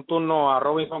posiblemente un turno a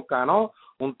Robinson Cano,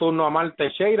 un turno a Mar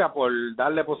Teixeira, por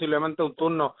darle posiblemente un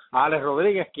turno a Alex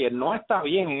Rodríguez, quien no está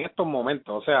bien en estos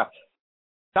momentos. O sea,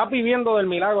 estás viviendo del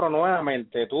milagro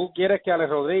nuevamente. Tú quieres que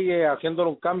Alex Rodríguez, haciéndole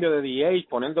un cambio de DH,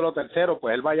 poniéndolo tercero,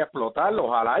 pues él vaya a explotar.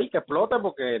 Ojalá y que explote,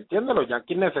 porque entiende, los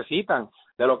Yankees necesitan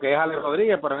de lo que es Alex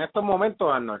Rodríguez, pero en estos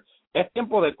momentos, Arnold, es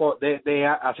tiempo de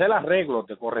hacer arreglos,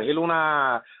 de corregir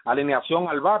una alineación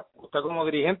al bat. Usted como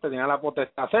dirigente tiene la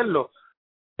potestad de hacerlo.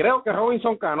 Creo que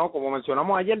Robinson Cano, como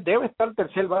mencionamos ayer, debe estar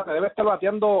tercer bate, debe estar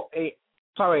bateando,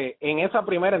 en esa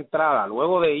primera entrada,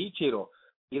 luego de Ichiro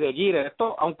y de Jeter.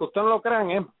 Esto, aunque ustedes no lo crean,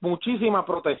 es muchísima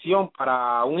protección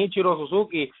para un Ichiro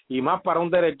Suzuki y más para un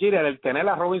Derek Jeter el tener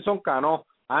a Robinson Cano,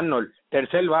 Arnold,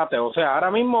 tercer bate. O sea, ahora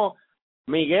mismo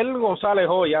Miguel González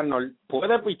hoy, Arnold,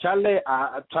 puede picharle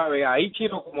a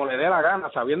Ichiro como le dé la gana,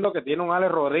 sabiendo que tiene un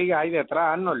Alex Rodríguez ahí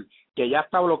detrás, Arnold, que ya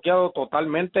está bloqueado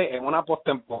totalmente en una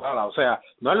postemporada. O sea,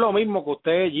 no es lo mismo que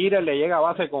usted, Jeter, le llega a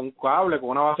base con un cable, con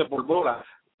una base por bola,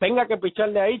 tenga que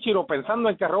picharle a Ichiro pensando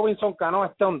en que Robinson Cano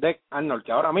esté on deck, Arnold,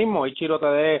 que ahora mismo Ichiro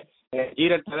Jeter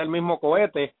te dé el mismo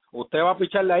cohete, usted va a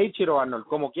picharle a Ichiro, Arnold,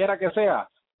 como quiera que sea,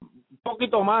 un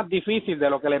poquito más difícil de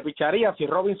lo que le picharía si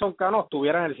Robinson Cano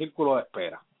estuviera en el círculo de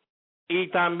espera. Y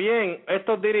también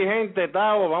estos dirigentes,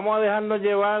 Tavo, vamos a dejarnos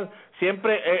llevar,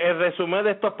 siempre el resumen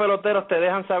de estos peloteros te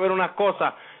dejan saber unas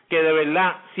cosas que de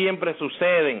verdad siempre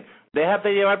suceden.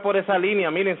 Déjate llevar por esa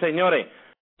línea. Miren, señores,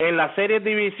 en las series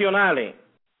divisionales,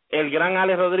 el gran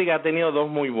Alex Rodríguez ha tenido dos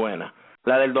muy buenas.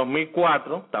 La del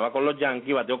 2004, estaba con los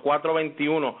Yankees, batió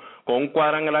 4.21 con un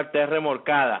cuadrangular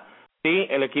remolcada. Sí,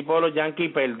 el equipo de los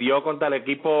Yankees perdió contra el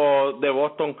equipo de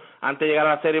Boston antes de llegar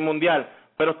a la Serie Mundial,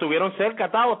 pero estuvieron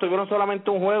cerca, Tavo, estuvieron solamente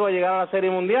un juego de llegar a la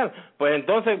Serie Mundial. Pues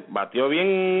entonces, batió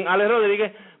bien Alex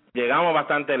Rodríguez, llegamos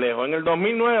bastante lejos. En el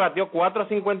 2009 batió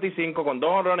 4.55 con 2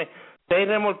 jonrones, 6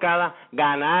 remolcadas,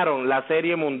 ganaron la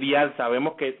Serie Mundial.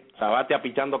 Sabemos que Sabathia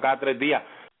pichando cada 3 días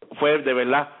fue de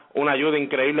verdad una ayuda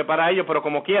increíble para ellos, pero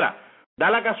como quiera, da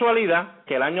la casualidad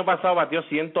que el año pasado batió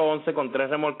 111 con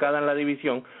 3 remolcadas en la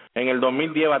división, en el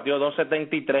 2010 batió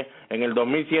 2.73, en el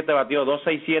 2007 batió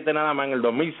 2.67 nada más, en el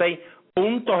 2006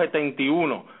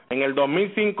 .71, en el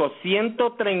 2005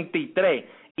 133,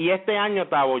 y este año,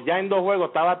 Tavo, ya en 2 juegos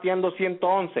está batiendo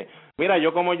 111. Mira,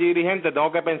 yo como dirigente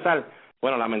tengo que pensar,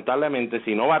 bueno, lamentablemente,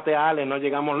 si no batea Alex no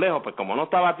llegamos lejos, pues como no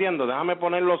está batiendo, déjame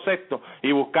ponerlo sexto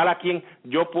y buscar a quien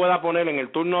yo pueda poner en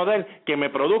el turno de él, que me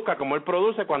produzca como él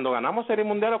produce cuando ganamos Serie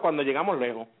Mundial o cuando llegamos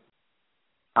lejos.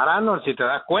 Ahora, Arnold, si te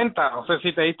das cuenta, no sé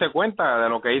si te diste cuenta de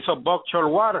lo que hizo Buck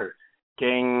Showalter,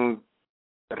 que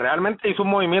realmente hizo un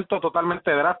movimiento totalmente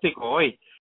drástico hoy.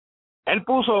 Él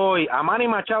puso hoy a Manny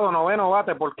Machado noveno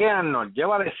bate. ¿Por qué, Arnold?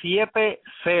 Lleva de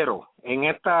 7-0 en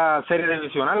esta serie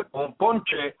divisional con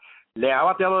ponche. Le ha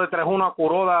bateado de 3-1 a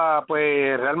Kuroda,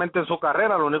 pues realmente en su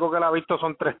carrera, lo único que le ha visto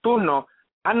son 3 turnos.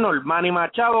 Arnold, Manny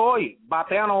Machado hoy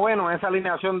batea noveno en esa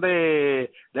alineación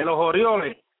de los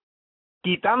Orioles,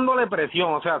 quitándole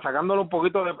presión, o sea, sacándole un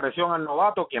poquito de presión al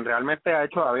novato, quien realmente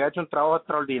había hecho un trabajo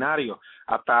extraordinario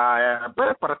hasta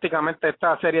pues, prácticamente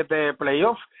esta serie de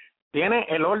playoffs. Tiene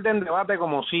el orden de bate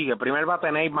como sigue: primer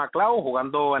bate Nate McLeod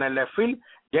jugando en el left field,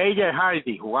 J.J.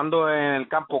 Hardy jugando en el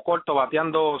campo corto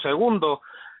bateando segundo,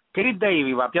 Chris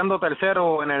Davis bateando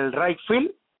tercero en el right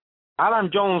field, Adam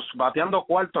Jones bateando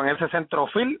cuarto en ese centro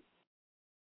field,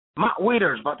 Matt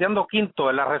Withers bateando quinto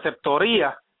en la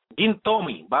receptoría, Jim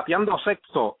Thome bateando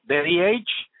sexto de DH,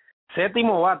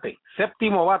 séptimo bate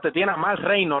tiene a Mark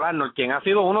Reynolds, Arnold, quien ha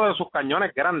sido uno de sus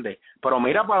cañones grandes, pero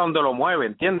mira para dónde lo mueve,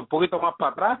 entiende, un poquito más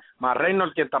para atrás. Mark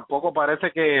Reynolds, quien tampoco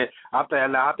parece que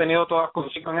las ha tenido todas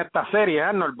consigo en esta serie,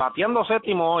 Arnold, bateando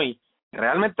séptimo hoy,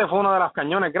 realmente fue uno de los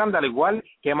cañones grandes, al igual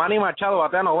que Manny Machado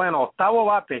batea noveno. Octavo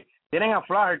bate tienen a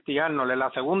Flaherty, Arnold, en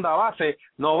la segunda base,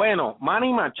 noveno,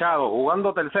 Manny Machado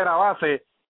jugando tercera base,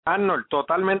 Arnold,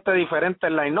 totalmente diferente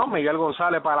en la line-up. Miguel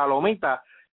González para Lomita.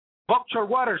 Buck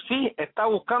Showalter sí está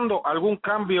buscando algún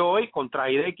cambio hoy contra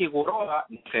Hideki Kuroda.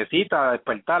 Necesita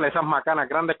despertar esas macanas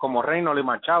grandes como Reynolds y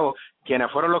Machado,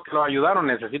 quienes fueron los que los ayudaron.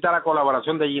 Necesita la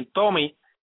colaboración de Jim Thome.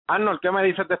 Arnold, ¿qué me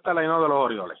dices de esta line-up de los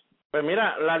Orioles? Pues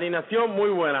mira, la alineación muy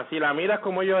buena. Si la miras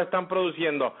como ellos están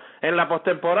produciendo en la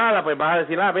postemporada, pues vas a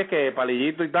decir, ves que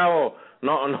Palillito y Tavo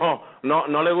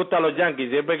no le gusta a los Yankees,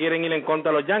 siempre quieren ir en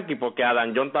contra de los Yankees, porque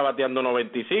Adam Jones está bateando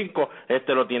 95,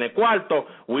 lo tiene cuarto,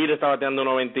 Will está bateando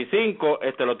 95,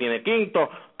 lo tiene quinto,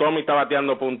 Tommy está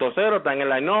bateando .0, está en el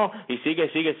line-up y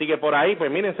sigue por ahí. Pues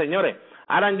miren, señores,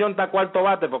 Aaron John está cuarto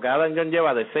bate porque Aaron John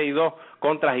lleva de 6-2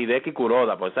 contra Hideki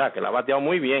Kuroda, pues o sea, que la ha bateado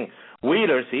muy bien.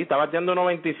 Wheeler, sí, está bateando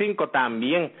 1.25,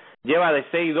 también lleva de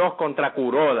 6-2 contra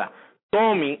Kuroda.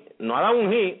 Tommy no ha dado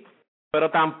un hit, pero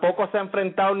tampoco se ha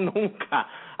enfrentado nunca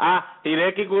a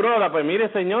Hideki Kuroda. Pues mire,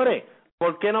 señores,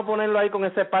 ¿por qué no ponerlo ahí con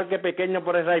ese parque pequeño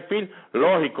por el right field?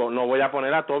 Lógico, no voy a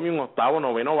poner a Tommy un octavo,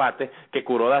 noveno bate, que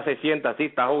Kuroda se sienta así,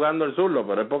 está jugando el zurdo,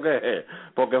 pero es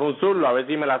porque es un zurdo, a ver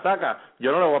si me la saca.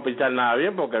 Yo no le voy a pichar nada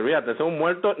bien, porque fíjate, es un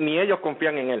muerto, ni ellos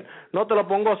confían en él. No, te lo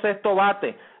pongo sexto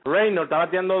bate. Reynolds está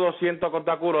bateando 200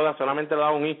 contra Kuroda, solamente le ha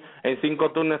dado un hit en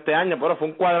 5 turnos este año, pero fue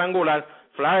un cuadrangular.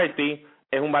 Flaherty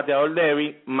es un bateador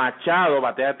débil. Machado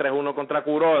batea 3-1 contra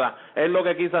Kuroda. Él lo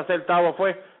que quiso hacer, Tavo,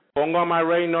 fue pongo a Matt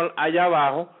Reynolds allá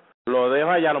abajo, lo dejo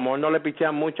allá, a lo mejor no le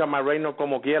pichean mucho a Matt Reynolds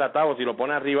como quiera, Tavo, si lo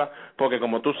pone arriba, porque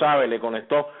como tú sabes, le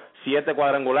conectó 7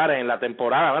 cuadrangulares en la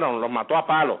temporada, bueno, los mató a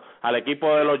palo al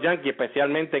equipo de los Yankees,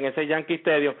 especialmente en ese Yankee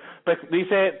Stadium. Pues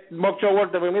dice Buck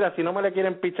Showalter, pues mira, si no me le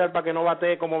quieren pichar para que no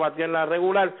batee como bateó en la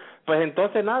regular, pues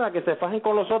entonces nada, que se fajen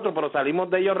con los otros, pero salimos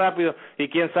de ellos rápido, y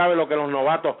quién sabe lo que los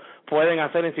novatos pueden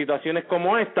hacer en situaciones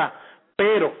como esta.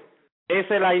 Pero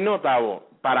ese line-up, Tavo,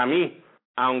 para mí,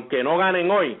 aunque no ganen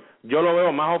hoy, yo lo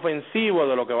veo más ofensivo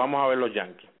de lo que vamos a ver los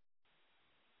Yankees.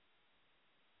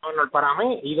 Bueno, para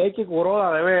mí, Hideki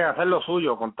Kuroda debe hacer lo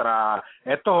suyo contra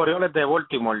estos Orioles de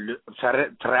Baltimore. O sea,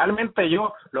 realmente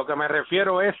yo lo que me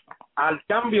refiero es al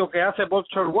cambio que hace Buck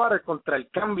Showalter contra el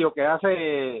cambio que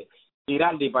hace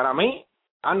Giraldi. Para mí,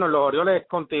 los Orioles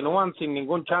continúan sin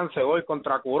ningún chance hoy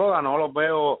contra Kuroda. No los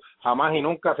veo jamás y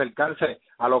nunca acercarse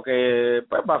a lo que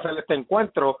pues, va a ser este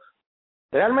encuentro.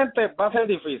 Realmente va a ser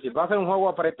difícil, va a ser un juego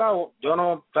apretado. Yo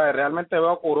no, o sea, realmente veo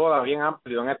a Kuroda bien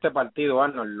amplio en este partido,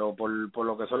 Arnold, por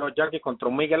lo que son los Yankees contra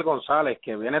un Miguel González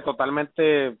que viene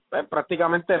totalmente,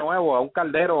 prácticamente nuevo, a un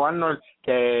caldero, Arnold,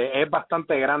 que es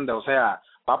bastante grande, o sea,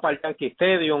 va para el Yankee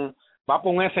Stadium, va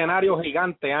por un escenario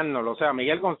gigante, Arnold. O sea,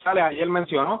 Miguel González ayer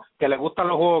mencionó que le gustan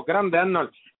los juegos grandes,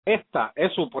 Arnold. Esta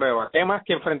es su prueba. ¿Qué más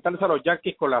que enfrentarse a los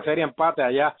Yankees con la serie empate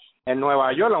allá en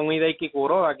Nueva York, a un Hideki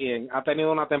Kuroda, quien ha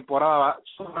tenido una temporada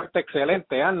sumamente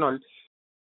excelente, Arnold?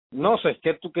 No sé,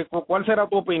 ¿cuál será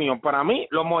tu opinión? Para mí,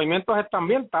 los movimientos están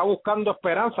bien, está buscando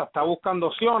esperanza, está buscando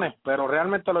opciones, pero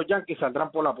realmente los Yankees saldrán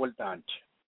por la puerta ancha.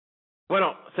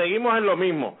 Bueno, seguimos en lo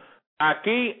mismo.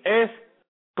 Aquí es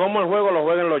como el juego lo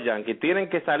juegan los Yankees. Tienen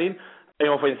que salir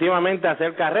ofensivamente a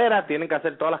hacer carreras, tienen que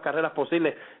hacer todas las carreras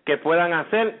posibles que puedan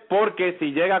hacer, porque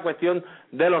si llega a cuestión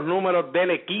de los números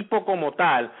del equipo como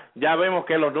tal, ya vemos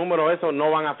que los números esos no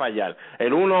van a fallar.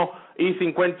 El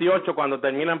 1-58 cuando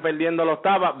terminan perdiendo la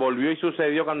octava, volvió y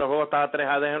sucedió cuando el juego estaba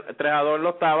 3-2 en la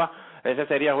octava. Ese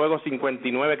sería el juego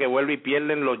 59 que vuelve y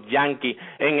pierden los Yankees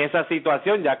en esa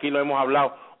situación. Ya aquí lo hemos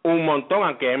hablado un montón,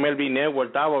 aunque MLB Network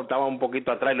estaba un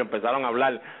poquito atrás y lo empezaron a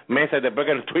hablar meses después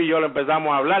que tú y yo lo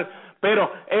empezamos a hablar,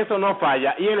 pero eso no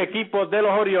falla. Y el equipo de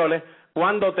los Orioles,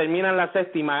 cuando terminan la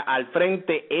séptima, al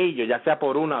frente ellos, ya sea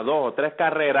por 1, 2 o 3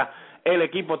 carreras, el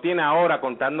equipo tiene ahora,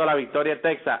 contando la victoria de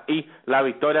Texas y la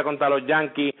victoria contra los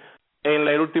Yankees en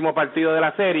el último partido de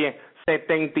la serie,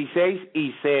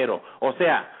 76-0. O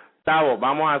sea, Tavo,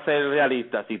 vamos a ser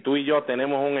realistas. Si tú y yo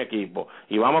tenemos un equipo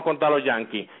y vamos contra los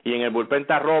Yankees y en el bullpen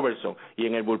está Robertson y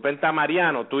en el bullpen está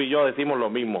Mariano, tú y yo decimos lo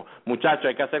mismo. Muchachos,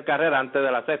 hay que hacer carrera antes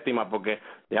de la séptima porque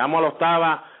llegamos a la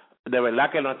octava, de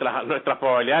verdad que nuestras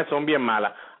probabilidades son bien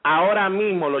malas. Ahora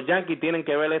mismo los Yankees tienen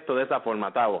que ver esto de esa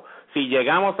forma, Tavo. Si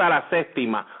llegamos a la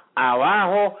séptima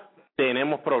abajo,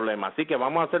 tenemos problemas. Así que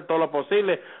vamos a hacer todo lo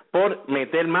posible por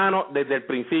meter mano desde el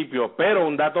principio. Pero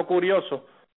un dato curioso,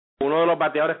 uno de los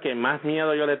bateadores que más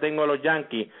miedo yo le tengo a los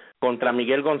Yankees contra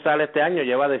Miguel González este año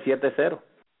lleva de 7-0,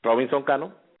 Robinson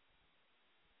Cano.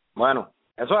 Bueno,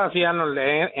 eso es así, Arnold.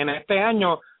 En este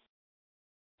año,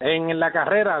 en la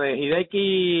carrera de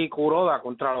Hideki Kuroda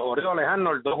contra los Orioles,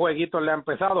 Arnold, 2 jueguitos le han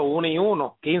empezado,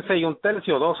 1-1, 15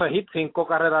 1/3, 12 hits, 5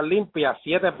 carreras limpias,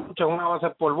 7 ponches, 1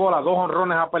 base por bola, 2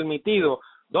 jonrones ha permitido,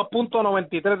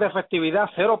 2.93 de efectividad,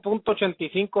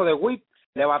 0.85 de whip,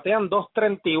 le batean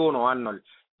 2.31, Arnold.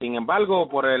 Sin embargo,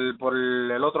 por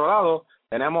el otro lado,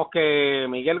 tenemos que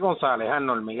Miguel González,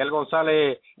 Arnold. Miguel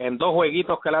González, en 2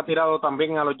 jueguitos que le ha tirado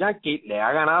también a los Yankees, le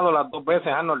ha ganado las 2 veces,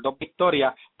 Arnold, 2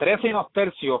 victorias, 13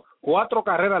 1/3, 4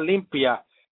 carreras limpias.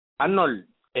 Arnold,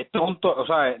 o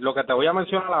sea, lo que te voy a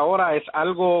mencionar ahora es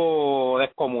algo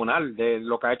descomunal de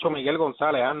lo que ha hecho Miguel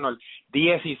González, Arnold.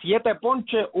 17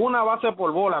 ponches, 1 base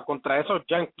por bola contra esos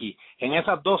Yankees. En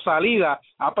esas 2 salidas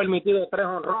ha permitido 3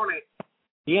 jonrones.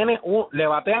 Le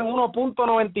batean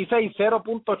 1.96,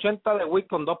 0.80 de whip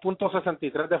con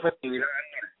 2.63 de efectividad.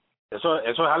 Eso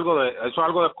es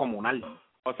algo descomunal.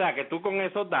 O sea que tú con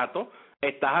esos datos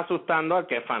estás asustando al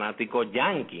que es fanático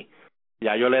Yankee.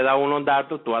 Ya yo le he dado unos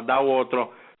datos, tú has dado otros.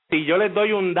 Si yo les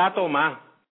doy un dato más,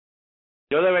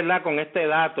 yo de verdad con este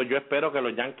dato, yo espero que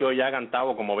los Yankees hoy hagan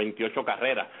como 28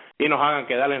 carreras y nos hagan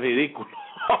quedar en ridículo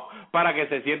para que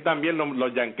se sientan bien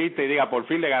los yanquistas y digan, por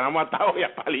fin le ganamos a Tao y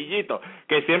a Palillito,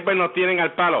 que siempre nos tienen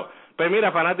al palo. Pero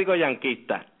mira, fanático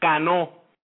yanquista, Cano,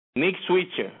 Nick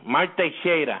Switcher, Mark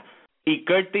Teixeira y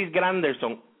Curtis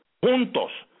Granderson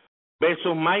juntos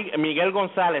versus Miguel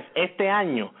González este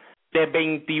año de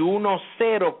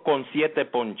 21-0 con 7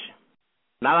 ponches.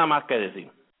 Nada más que decir.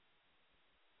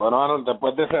 Bueno, Arnold,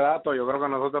 después de ese dato, yo creo que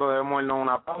nosotros debemos irnos a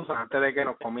una pausa antes de que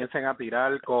nos comiencen a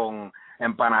tirar con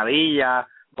empanadillas,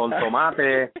 con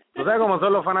tomate. Tú sabes cómo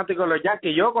son los fanáticos de los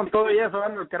Yankees. Yo con todo y eso,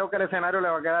 Arnold, creo que el escenario le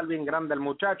va a quedar bien grande al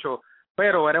muchacho,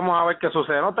 pero veremos a ver qué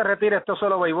sucede. No te retires, esto es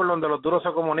solo béisbol donde los duros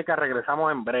se comunican.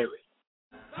 Regresamos en breve.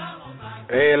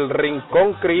 El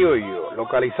Rincón Criollo,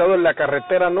 localizado en la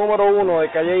carretera número 1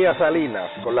 de Cayey a Salinas,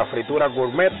 con la fritura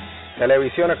gourmet,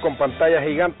 televisiones con pantallas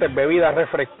gigantes, bebidas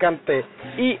refrescantes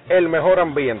y el mejor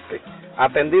ambiente.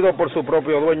 Atendido por su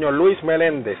propio dueño Luis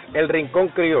Meléndez, el Rincón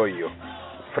Criollo.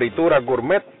 Fritura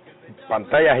gourmet,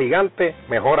 pantalla gigante,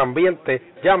 mejor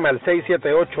ambiente. Llame al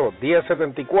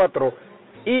 678-1074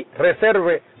 y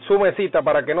reserve su mesita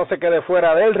para que no se quede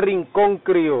fuera del Rincón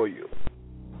Criollo.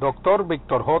 Doctor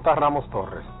Víctor J. Ramos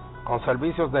Torres, con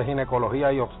servicios de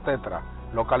ginecología y obstetra,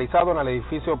 localizado en el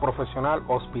edificio profesional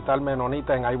Hospital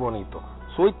Menonita en Aibonito,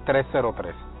 suite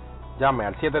 303. Llame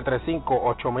al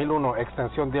 735-8001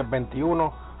 extensión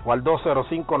 1021 o al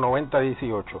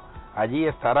 205-9018. Allí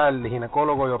estará el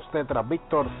ginecólogo y obstetra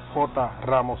Víctor J.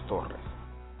 Ramos Torres.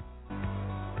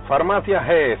 Farmacia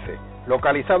GS,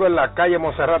 localizado en la calle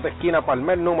Monserrate esquina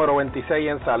Palmer número 26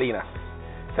 en Salinas.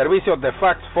 Servicios de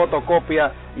fax,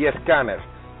 fotocopia y escáner.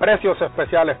 Precios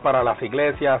especiales para las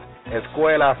iglesias,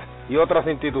 escuelas y otras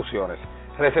instituciones.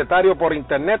 Recetario por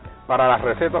internet para las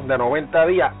recetas de 90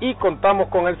 días y contamos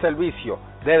con el servicio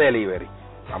de delivery.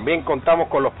 También contamos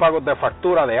con los pagos de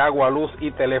factura de agua, luz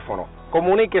y teléfono.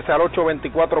 Comuníquese al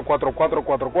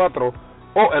 824-4444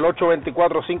 o el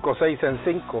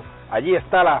 824-5665. Allí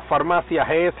está la Farmacia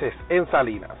GS en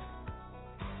Salinas.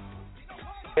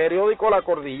 Periódico La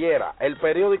Cordillera, el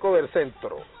periódico del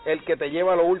centro, el que te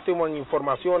lleva lo último en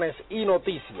informaciones y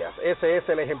noticias. Ese es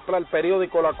el ejemplar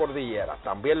periódico La Cordillera.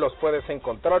 También los puedes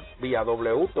encontrar vía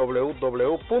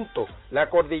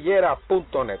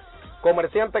www.lacordillera.net.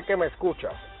 Comerciante que me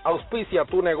escuchas, auspicia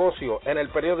tu negocio en el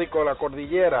periódico La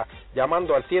Cordillera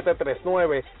llamando al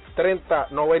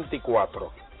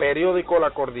 739-3094. Periódico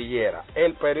La Cordillera,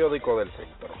 el periódico del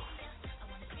centro.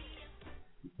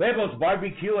 Bebo's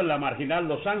Barbecue en la Marginal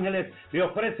Los Ángeles le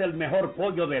ofrece el mejor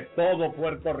pollo de todo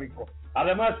Puerto Rico.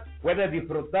 Además, puede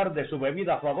disfrutar de su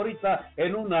bebida favorita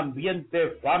en un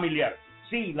ambiente familiar.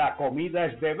 Si la comida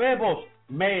es de Bebo's,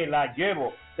 me la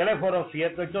llevo. Teléfono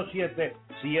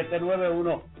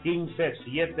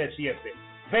 787-791-1577.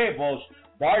 Bebo's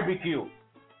Barbecue.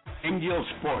 Angel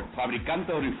Sport,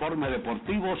 fabricante de uniformes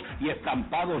deportivos y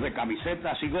estampados de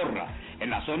camisetas y gorras.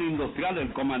 En la zona industrial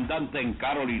El Comandante en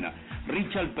Carolina.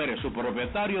 Richard Pérez, su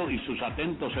propietario, y sus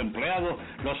atentos empleados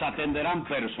los atenderán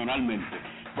personalmente.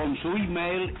 Con su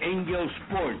email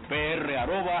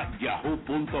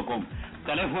angelsportpr@yahoo.com.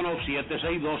 Teléfono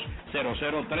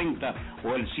 762-0030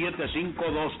 o el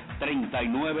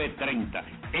 752-3930.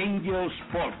 Angel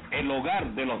Sport, el hogar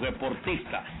de los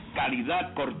deportistas.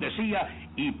 Calidad, cortesía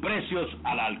y precios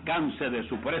al alcance de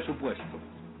su presupuesto.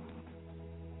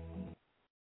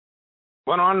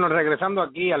 Bueno, Arnold, regresando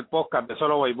aquí al podcast de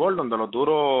Solo Béisbol, donde los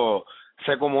duros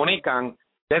se comunican.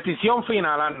 Decisión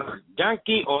final, Arnold.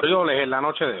 Yankee Orioles en la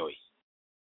noche de hoy.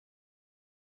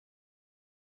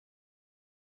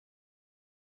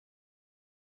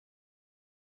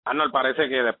 Arnold, parece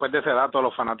que después de ese dato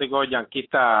los fanáticos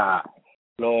yanquistas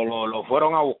lo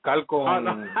fueron a buscar con...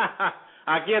 No.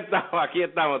 Aquí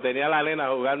estamos. Tenía la nena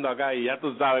jugando acá y ya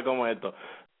tú sabes cómo es esto.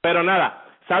 Pero nada,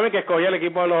 saben que escogí el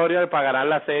equipo de los Orioles para ganar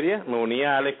la serie. Me uní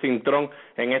a Alex Cintrón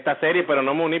en esta serie, pero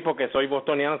no me uní porque soy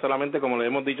bostoniano solamente, como le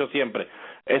hemos dicho siempre.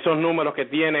 Esos números que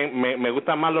tienen, me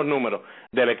gustan más los números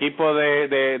del equipo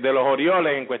de los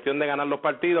Orioles en cuestión de ganar los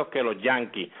partidos que los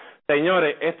Yankees.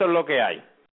 Señores, esto es lo que hay.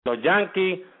 Los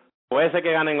Yankees puede ser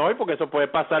que ganen hoy porque eso puede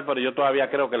pasar, pero yo todavía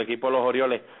creo que el equipo de los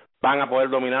Orioles van a poder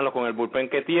dominarlo con el bullpen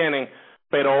que tienen.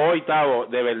 Pero hoy, Tavo,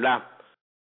 de verdad,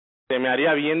 se me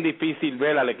haría bien difícil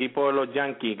ver al equipo de los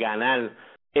Yankees ganar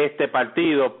este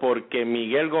partido porque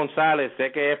Miguel González,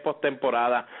 sé que es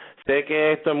postemporada, sé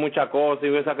que esto es mucha cosa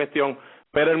y esa cuestión,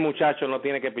 pero el muchacho no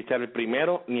tiene que pichar el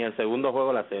primero ni el segundo juego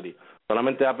de la serie.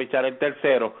 Solamente va a pichar el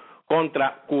tercero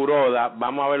contra Kuroda.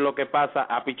 Vamos a ver lo que pasa.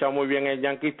 Ha pichado muy bien el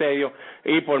Yankee Stadium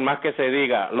y por más que se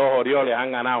diga, los Orioles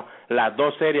han ganado las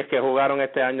 2 series que jugaron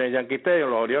este año en Yankee Stadium.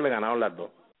 Los Orioles ganaron las 2.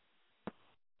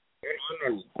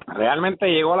 Realmente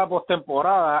llegó la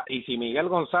postemporada y si Miguel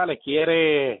González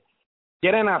quiere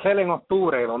nacer en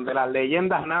octubre, donde las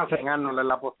leyendas nacen, Arnold, en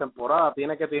la postemporada,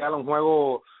 tiene que tirar un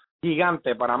juego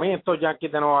gigante. Para mí estos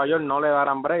Yankees de Nueva York no le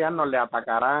darán break, Arnold, le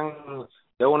atacarán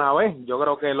de una vez. Yo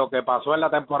creo que lo que pasó en la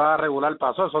temporada regular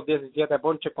pasó, esos 17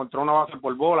 ponches contra una base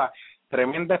por bola,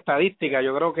 tremenda estadística.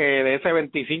 Yo creo que de ese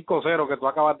 25-0 que tú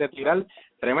acabas de tirar,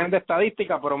 tremenda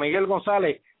estadística, pero Miguel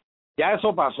González, ya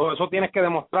eso pasó, eso tienes que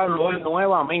demostrarlo hoy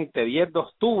nuevamente, 10 de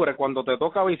octubre, cuando te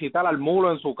toca visitar al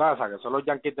mulo en su casa, que son los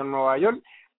Yankees de Nueva York.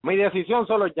 Mi decisión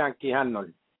son los Yankees,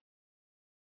 Arnold.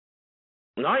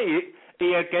 No, y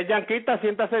el que es yanquista,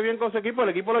 siéntase bien con su equipo. El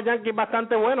equipo de los Yankees es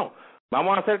bastante bueno,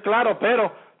 vamos a ser claros,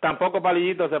 pero tampoco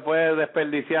Palillito se puede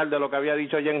desperdiciar de lo que había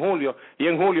dicho ya en julio, y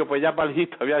en julio pues ya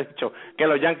Palillito había dicho que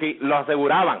los Yankees lo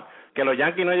aseguraban, que los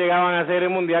Yankees no llegaban a Serie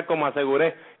Mundial, como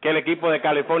aseguré que el equipo de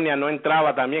California no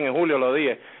entraba también, en julio lo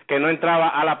dije, que no entraba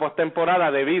a la postemporada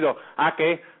debido a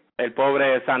que el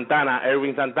pobre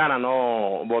Ervin Santana,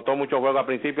 no botó muchos juegos a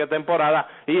principio de temporada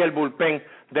y el bullpen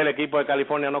del equipo de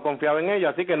California no confiaba en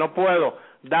ellos, así que no puedo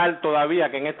dar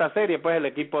todavía que en esta serie pues el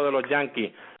equipo de los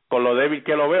Yankees, con lo débil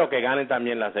que lo veo, que ganen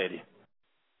también la serie.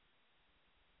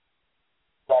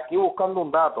 Aquí buscando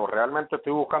un dato, realmente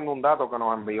estoy buscando un dato que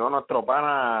nos envió nuestro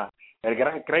pana, el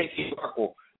gran Crazy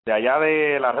Paco, de allá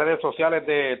de las redes sociales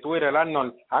de Twitter,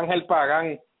 Arnold. Ángel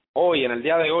Pagán, hoy, en el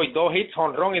día de hoy, 2 hits,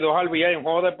 jonrón y 2 RBI en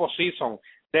juego de postseason,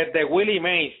 desde Willie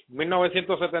Mays,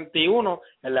 1971,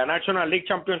 en la National League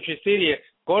Championship Series,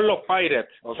 con los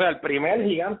Pirates. O sea, el primer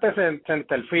gigante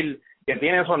centerfield que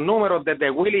tiene esos números desde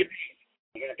Willie Mays,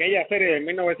 en aquella serie de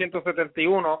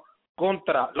 1971,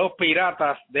 contra los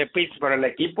Piratas de Pittsburgh, el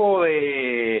equipo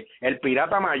de el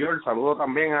Pirata Mayor. Saludo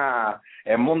también a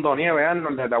el Mundo Nieve,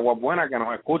 Arnold, desde Aguabuena, que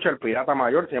nos escucha, el Pirata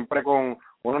Mayor, siempre con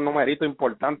unos numeritos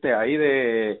importantes ahí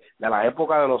de la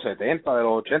época de los 70, de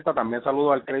los 80. También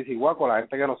saludo al Crazy Guaco, la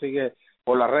gente que nos sigue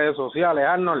por las redes sociales.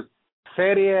 Arnold,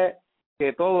 serie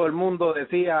que todo el mundo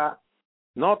decía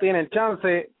no tienen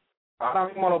chance, ahora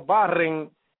mismo los barren,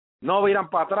 no viran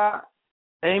para atrás,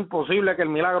 es imposible que el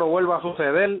milagro vuelva a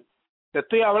suceder. Te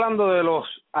estoy hablando de los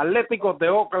Atléticos de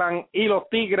Oakland y los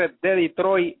Tigres de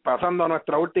Detroit, pasando a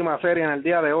nuestra última serie en el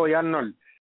día de hoy. Arnold,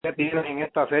 ¿qué tienen en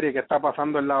esta serie? ¿Qué está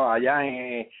pasando allá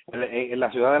en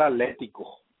la ciudad del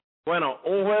Atlético? Bueno,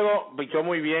 un juego pichó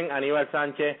muy bien Aníbal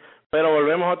Sánchez, pero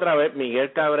volvemos otra vez,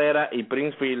 Miguel Cabrera y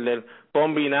Prince Fielder,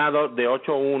 combinado de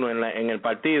 8-1 en el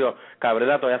partido.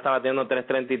 Cabrera todavía estaba teniendo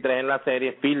 3.33 en la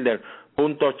serie, Fielder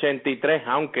 .83,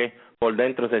 aunque por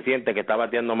dentro se siente que está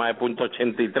batiendo más de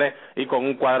 .83 y con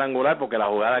un cuadrangular, porque la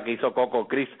jugada que hizo Coco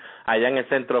Cris allá en el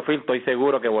centro field, estoy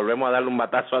seguro que volvemos a darle un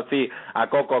batazo así a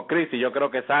Coco Cris y yo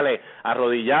creo que sale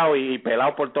arrodillado y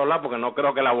pelado por todos lados, porque no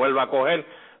creo que la vuelva a coger.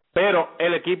 Pero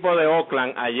el equipo de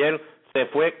Oakland ayer se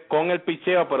fue con el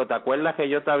picheo, pero te acuerdas que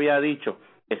yo te había dicho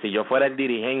que si yo fuera el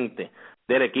dirigente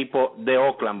del equipo de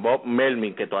Oakland, Bob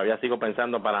Melvin, que todavía sigo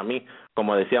pensando para mí,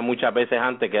 como decía muchas veces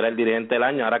antes, que era el dirigente del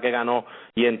año, ahora que ganó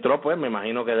y entró, pues me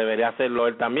imagino que debería hacerlo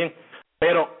él también.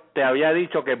 Pero te había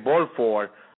dicho que Bolford,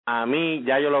 a mí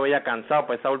ya yo lo veía cansado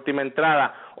por esa última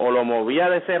entrada, o lo movía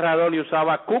de cerrador y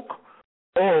usaba Cook,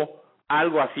 o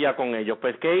algo hacía con ellos.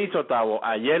 Pues, ¿qué hizo, Tavo?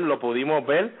 Ayer lo pudimos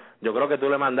ver, yo creo que tú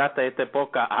le mandaste este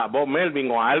podcast a Bob Melvin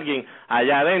o a alguien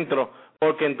allá adentro,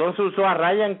 porque entonces usó a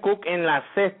Ryan Cook en la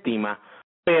séptima,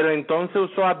 pero entonces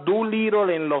usó a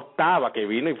Doolittle en la octava, que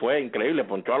vino y fue increíble,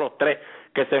 ponchó a los 3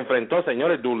 que se enfrentó.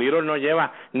 Señores, Doolittle no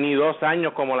lleva ni 2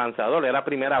 años como lanzador, era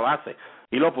primera base,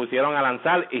 y lo pusieron a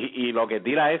lanzar, y lo que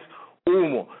tira es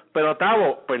humo. Pero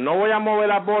Tavo, pues no voy a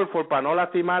mover a Bolford para no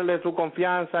lastimarle su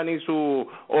confianza ni su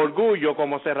orgullo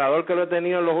como cerrador que lo he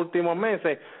tenido en los últimos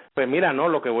meses. Pues mira, no,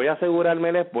 lo que voy a asegurarme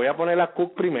es, voy a poner a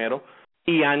Cook primero,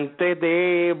 y antes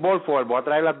de Bolford voy a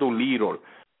traer a Doolittle,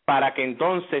 para que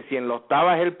entonces, si en la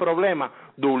octava es el problema,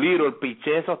 Doolittle, el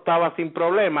pichezo estaba sin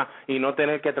problema y no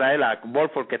tener que traer a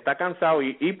Bolford, que está cansado,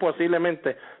 y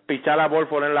posiblemente pichar a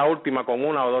Bolford en la última con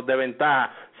 1 o 2 de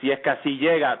ventaja, si es que así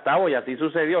llega, Tavo, y así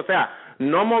sucedió. O sea,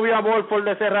 no movió a Bolford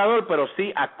de cerrador, pero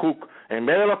sí a Cook. En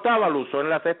vez de la octava, lo usó en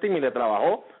la séptima y le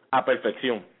trabajó a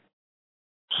perfección.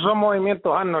 Son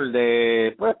movimientos, Arnold,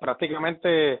 de pues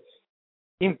prácticamente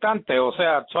instante, o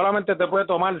sea, solamente te puede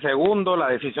tomar segundos, la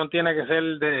decisión tiene que ser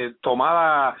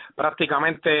tomada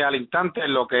prácticamente al instante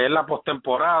en lo que es la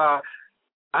postemporada.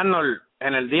 Arnold,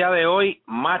 en el día de hoy,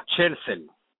 Matt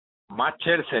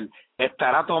Scherzer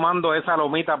estará tomando esa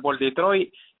lomita por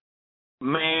Detroit,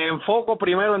 Me enfoco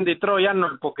primero en Detroit,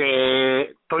 Arnold, porque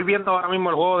estoy viendo ahora mismo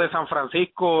el juego de San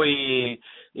Francisco y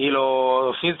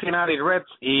los Cincinnati Reds,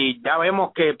 y ya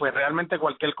vemos que pues realmente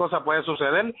cualquier cosa puede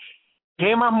suceder.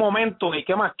 ¿Qué más momentos y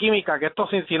qué más química que estos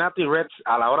Cincinnati Reds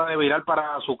a la hora de virar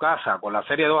para su casa con la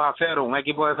serie 2-0? Un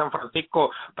equipo de San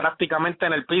Francisco prácticamente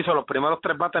en el piso, los primeros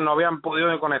 3 bates no habían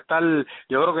podido conectar,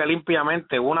 yo creo que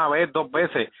limpiamente, una vez, 2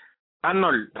 veces.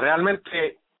 Arnold,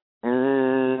 realmente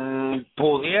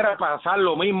pudiera pasar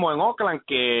lo mismo en Oakland,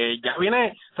 que ya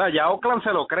viene, o sea, ya Oakland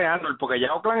se lo cree, Arnold, porque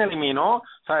ya Oakland eliminó, o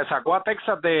sea, sacó a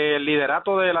Texas del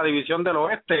liderato de la división del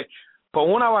oeste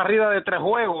con una barrida de 3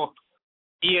 juegos.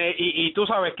 Y tú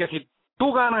sabes que si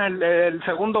tú ganas el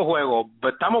segundo juego,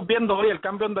 estamos viendo hoy el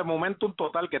cambio de momentum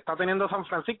total que está teniendo San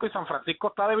Francisco, y San Francisco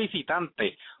está de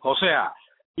visitante. O sea,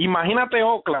 imagínate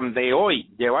Oakland de hoy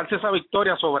llevarse esa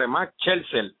victoria sobre Max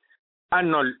Scherzer,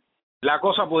 Arnold, la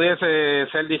cosa pudiese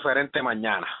ser diferente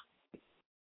mañana.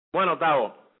 Bueno,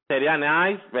 Tavo, sería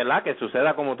nice, ¿verdad?, que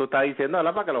suceda como tú estás diciendo,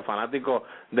 ¿verdad?, para que los fanáticos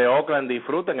de Oakland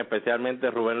disfruten,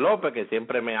 especialmente Rubén López, que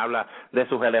siempre me habla de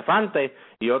sus elefantes,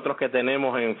 y otros que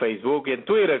tenemos en Facebook y en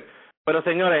Twitter. Pero,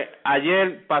 señores,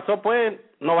 ayer pasó, pues,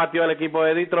 no batió el equipo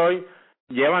de Detroit.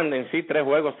 Llevan en sí 3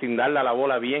 juegos sin darle a la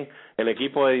bola bien el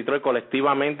equipo de Detroit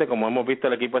colectivamente, como hemos visto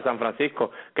el equipo de San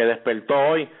Francisco, que despertó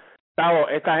hoy. Tavo,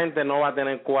 esta gente no va a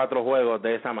tener 4 juegos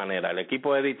de esa manera. El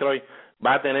equipo de Detroit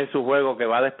va a tener su juego que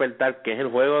va a despertar, que es el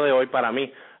juego de hoy para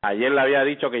mí. Ayer le había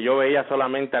dicho que yo veía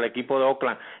solamente al equipo de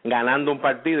Oakland ganando un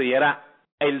partido, y era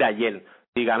el de ayer.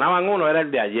 Si ganaban uno, era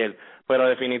el de ayer. Pero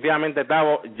definitivamente,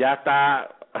 Tavo, ya está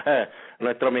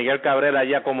nuestro Miguel Cabrera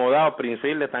allí acomodado, Prince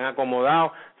Field están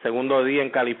acomodados, segundo día en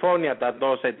California, está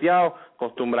todo seteado,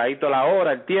 acostumbradito a la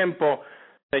hora, el tiempo.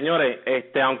 Señores,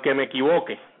 aunque me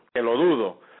equivoque, que lo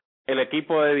dudo, el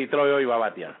equipo de Detroit hoy va a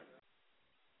batear.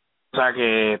 O sea,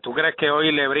 que ¿tú crees que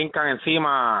hoy le brincan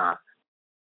encima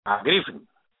a Griffin?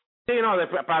 Sí, no,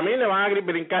 para mí le van a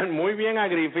brincar muy bien a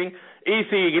Griffin, y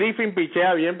si Griffin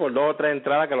pichea bien por 2 o 3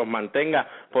 entradas, que los mantenga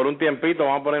por un tiempito,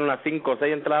 vamos a poner unas 5 o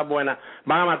 6 entradas buenas,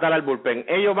 van a matar al bullpen.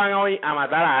 Ellos van hoy a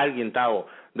matar a alguien, Tavo.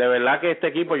 De verdad que este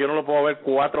equipo yo no lo puedo ver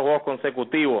 4 juegos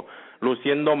consecutivos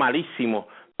luciendo malísimo,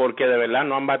 porque de verdad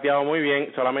no han bateado muy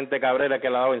bien, solamente Cabrera, que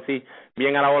le ha dado en sí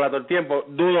bien a la bola todo el tiempo.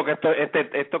 Dudo que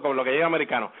esto con lo que llega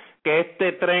americano, que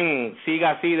este tren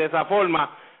siga así de esa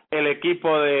forma. El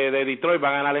equipo de Detroit va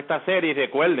a ganar esta serie, y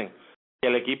recuerden que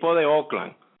el equipo de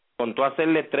Oakland contó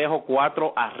hacerle 3 o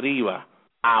 4 arriba,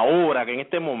 ahora que en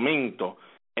este momento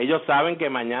ellos saben que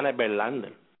mañana es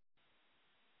Verlander.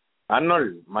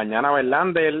 Arnold, mañana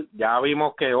Verlander, ya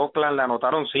vimos que Oakland le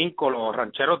anotaron 5, los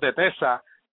Rancheros de Texas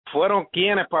fueron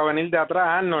quienes para venir de atrás,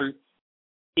 Arnold,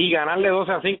 y ganarle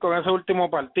 12-5 en ese último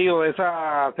partido de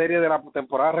esa serie de la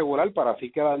temporada regular, para así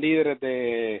quedar líderes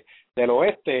del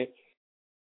oeste.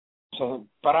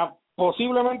 Para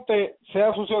posiblemente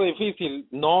sea sucio difícil,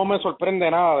 no me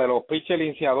sorprende nada de los pitchers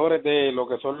iniciadores de lo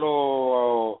que son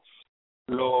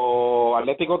los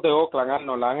Atléticos de Oakland,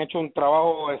 Arnold. Han hecho un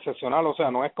trabajo excepcional, o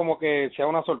sea, no es como que sea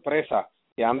una sorpresa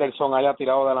que Anderson haya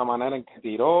tirado de la manera en que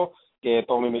tiró, que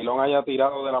Tommy Milón haya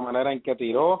tirado de la manera en que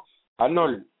tiró.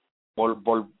 Arnold,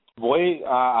 voy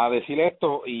a decir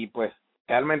esto, y pues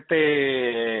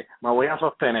realmente me voy a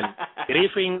sostener.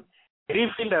 Griffin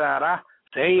le dará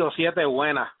 6 o 7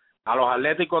 buenas a los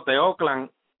Atléticos de Oakland,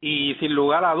 y sin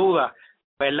lugar a dudas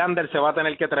Verlander se va a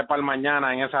tener que trepar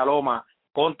mañana en esa loma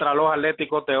contra los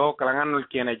Atléticos de Oakland, Arnold,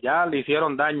 quienes ya le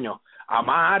hicieron daño a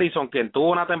Matt Harrison, quien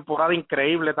tuvo una temporada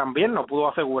increíble también, no pudo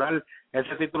asegurar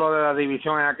ese título de la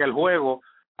división en aquel juego.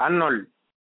 Arnold,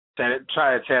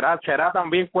 será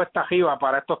también cuesta arriba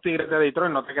para estos Tigres de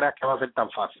Detroit, no te creas que va a ser tan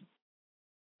fácil.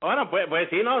 Bueno, pues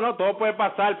sí, no, todo puede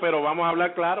pasar, pero vamos a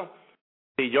hablar claro.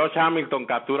 Si Josh Hamilton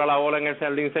captura la bola en el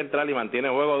jardín central y mantiene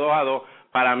el juego 2-2,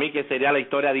 para mí que sería la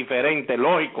historia diferente,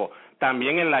 lógico.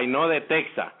 También en la INO de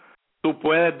Texas, tú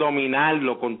puedes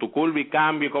dominarlo con tu curva y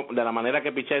cambio, de la manera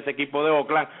que pichea ese equipo de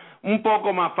Oakland, un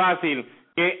poco más fácil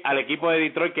que al equipo de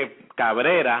Detroit, que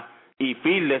Cabrera y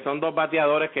Fielder son 2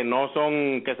 bateadores que no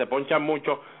son, que se ponchan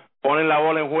mucho, ponen la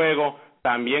bola en juego.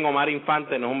 También Omar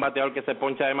Infante no es un bateador que se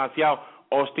poncha demasiado.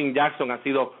 Austin Jackson ha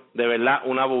sido de verdad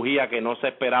una bujía que no se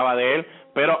esperaba de él,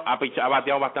 pero ha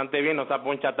bateado bastante bien, no se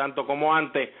poncha tanto como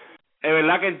antes. Es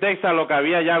verdad que en Texas lo que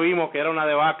había ya vimos que era una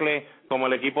debacle, como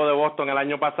el equipo de Boston el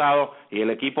año pasado y el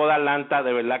equipo de Atlanta.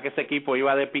 De verdad que ese equipo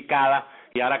iba de picada,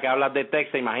 y ahora que hablas de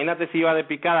Texas, imagínate si iba de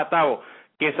picada, Tavo,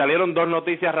 que salieron 2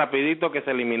 noticias rapidito que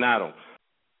se eliminaron.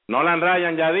 Nolan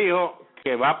Ryan ya dijo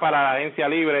que va para la agencia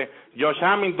libre Josh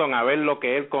Hamilton a ver lo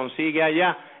que él consigue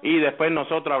allá. y después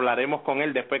nosotros hablaremos con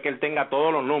él después que él tenga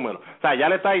todos los números. O sea, ya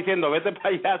le está diciendo, vete para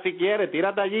allá si quieres,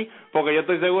 tírate allí, porque yo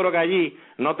estoy seguro que allí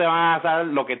no te van a dar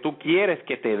lo que tú quieres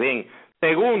que te den.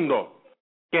 Segundo,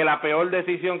 que la peor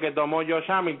decisión que tomó Josh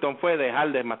Hamilton fue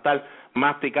dejar de estar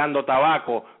masticando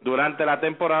tabaco durante la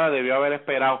temporada. Debió haber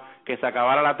esperado que se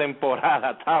acabara la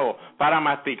temporada, Tavo, para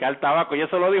masticar tabaco, y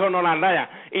eso lo dijo Nolan Ryan.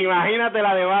 Imagínate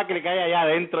la debacle que hay allá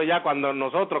adentro ya cuando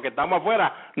nosotros que estamos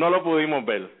afuera no lo pudimos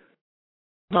ver.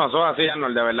 No, eso es así,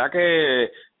 Arnold, de verdad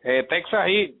que Texas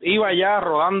iba ya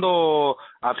rodando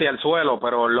hacia el suelo,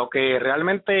 pero lo que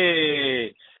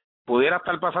realmente pudiera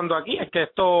estar pasando aquí es que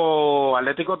estos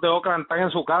Atléticos de Oakland están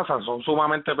en su casa, son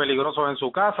sumamente peligrosos en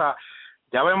su casa.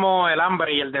 Ya vemos el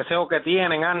hambre y el deseo que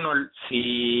tienen, Arnold.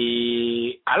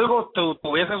 Si algo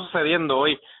estuviese sucediendo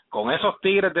hoy con esos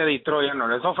Tigres de Detroit,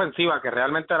 Arnold, esa ofensiva que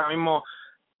realmente ahora mismo,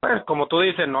 pues como tú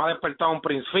dices, no ha despertado un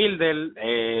Prince Fielder,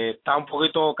 está un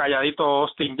poquito calladito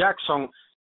Austin Jackson.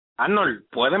 Arnold,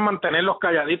 pueden mantenerlos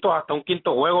calladitos hasta un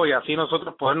quinto juego y así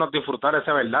nosotros podernos disfrutar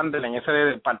ese Verlander en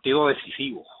ese partido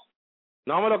decisivo.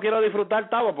 No me lo quiero disfrutar,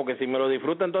 Tavo, porque si me lo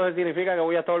disfruto entonces significa que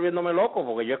voy a estar volviéndome loco,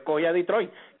 porque yo escogí a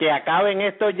Detroit. Que acaben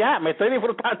esto ya, me estoy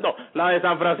disfrutando. La de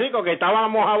San Francisco, que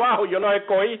estábamos abajo, yo los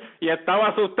escogí y estaba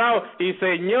asustado. Y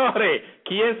señores,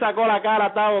 ¿quién sacó la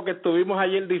cara, Tavo, que estuvimos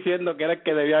ayer diciendo que era el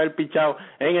que debía haber pichado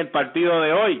en el partido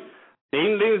de hoy?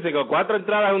 Tim Lindsay con 4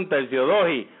 entradas, 1/3, 2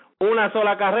 y una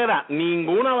sola carrera,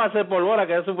 ninguna base por bola,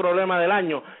 que es su problema del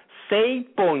año, 6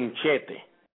 ponchetes.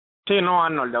 Sí, no,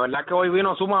 Arnold, de verdad que hoy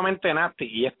vino sumamente nasty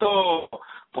y esto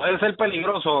puede ser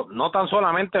peligroso no tan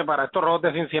solamente para estos Rojos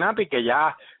de Cincinnati, que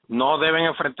ya no deben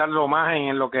enfrentarlo más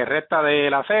en lo que resta de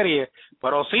la serie,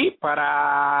 pero sí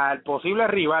para el posible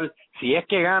rival, si es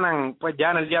que ganan, pues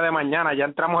ya en el día de mañana, ya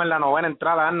entramos en la 9ª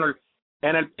entrada, Arnold,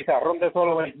 en el pizarrón de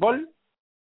solo béisbol,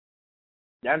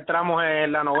 ya entramos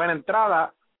en la 9ª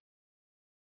entrada.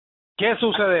 ¿Qué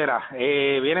sucederá?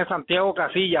 Viene Santiago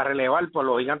Casillas a relevar por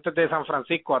los Gigantes de San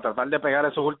Francisco a tratar de pegar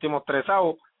esos últimos 3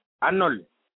 outs. Arnold,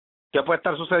 ¿qué puede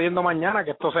estar sucediendo mañana?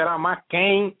 Que esto será más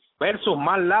Kane versus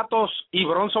más Latos y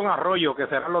Bronson Arroyo, que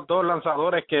serán los dos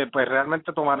lanzadores que pues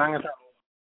realmente tomarán esa.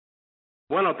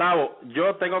 Bueno, Tavo,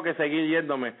 yo tengo que seguir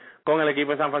yéndome con el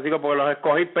equipo de San Francisco porque los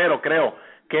escogí, pero creo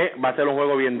que va a ser un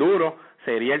juego bien duro.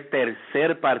 Sería el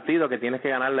tercer partido que tienes que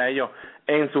ganarle a ellos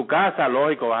en su casa.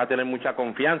 Lógico, vas a tener mucha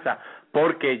confianza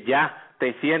porque ya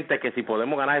te sientes que si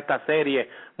podemos ganar esta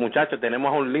serie, muchachos,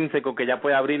 tenemos a un Lindsay que ya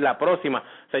puede abrir la próxima.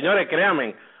 Señores,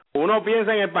 créanme, uno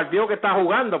piensa en el partido que está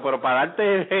jugando, pero para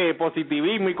darte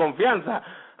positivismo y confianza,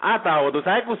 Tavo, tú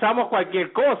sabes que usamos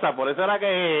cualquier cosa, por eso era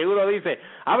que uno dice,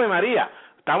 Ave María,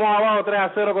 estamos abajo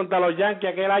 3-0 contra los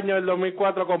Yankees aquel año del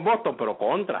 2004 con Boston, pero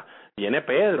viene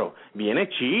Pedro, viene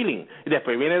Chilling, y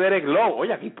después viene Derek Lowe.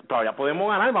 Oye, aquí todavía podemos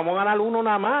ganar, vamos a ganar uno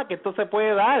nada más, que esto se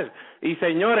puede dar. Y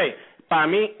señores, para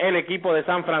mí el equipo de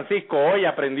San Francisco hoy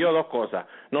aprendió 2 cosas.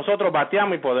 Nosotros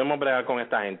bateamos y podemos bregar con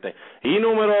esta gente. Y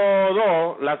número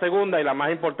 2, la segunda y la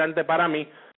más importante para mí,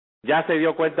 ya se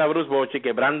dio cuenta Bruce Bochy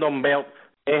que Brandon Belt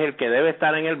es el que debe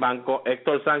estar en el banco,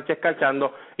 Héctor Sánchez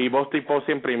cachando y Buster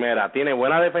Posey en primera. Tiene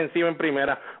buena defensiva en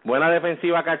primera, buena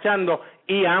defensiva cachando,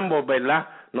 y ambos, ¿verdad?,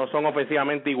 no son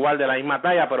ofensivamente igual de la misma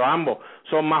talla, pero ambos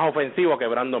son más ofensivos que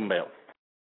Brandon Belt.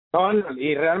 No,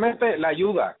 y realmente la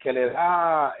ayuda que le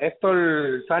da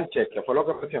Héctor Sánchez, que fue lo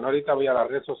que mencionó ahorita vía la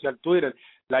red social Twitter,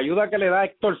 la ayuda que le da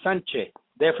Héctor Sánchez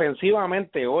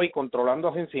defensivamente hoy controlando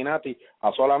a Cincinnati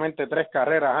a solamente 3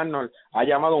 carreras, Arnold, ha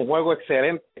llamado un juego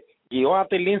excelente. Y hoy a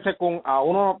Tim Lindsay a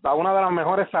una de las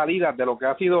mejores salidas de lo que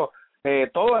ha sido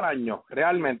todo el año,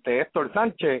 realmente. Héctor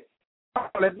Sánchez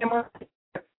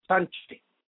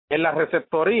en la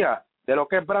receptoría de lo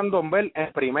que es Brandon Bell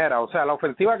en primera. O sea, la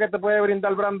ofensiva que te puede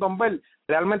brindar Brandon Bell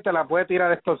realmente la puede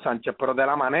tirar Héctor Sánchez, pero de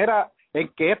la manera en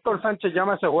que Héctor Sánchez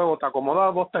llama ese juego, te acomoda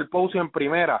a Buster Posey en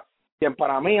primera, quien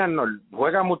para mí, Arnold,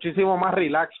 juega muchísimo más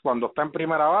relax cuando está en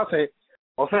primera base.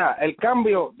 O sea, el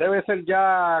cambio debe ser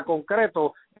ya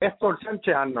concreto. Héctor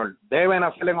Sánchez, Arnold, debe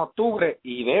nacer en octubre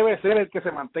y debe ser el que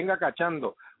se mantenga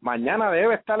cachando. Mañana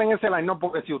debe estar en ese line-up,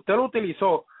 porque si usted lo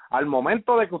utilizó al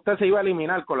momento de que usted se iba a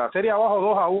eliminar con la serie abajo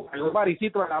 2-1, en un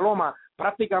baricito en la loma,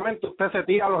 prácticamente usted se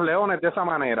tira a los Leones de esa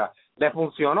manera. Le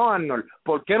funcionó, Arnold.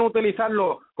 ¿Por qué no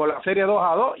utilizarlo con la serie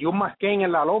 2-2 y un McCain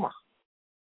en la loma?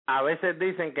 A veces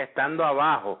dicen que estando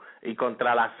abajo y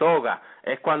contra la soga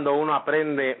es cuando uno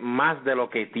aprende más de lo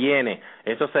que tiene.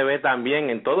 Eso se ve también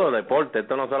en todo el deporte,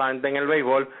 esto no solamente en el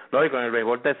béisbol. Lógico, en el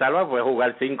béisbol te salva, puedes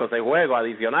jugar 5 o 6 juegos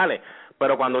adicionales,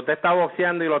 pero cuando usted está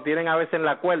boxeando y lo tienen a veces en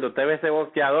la cuerda, usted ve ese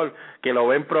boxeador que lo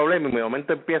ve en problemas y de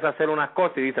momento empieza a hacer unas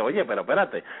cosas y dice, oye, pero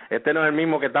espérate, este no es el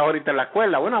mismo que está ahorita en la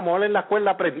cuerda. Bueno, a lo mejor en la cuerda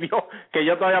aprendió que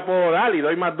yo todavía puedo dar y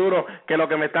doy más duro que lo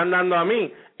que me están dando a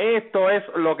mí. Esto es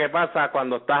lo que pasa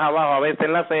cuando estás abajo a veces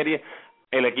en la serie.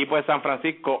 El equipo de San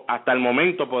Francisco, hasta el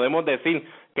momento podemos decir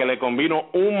que le convino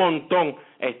un montón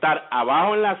estar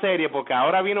abajo en la serie, porque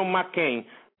ahora viene un McCain,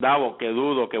 Davo, que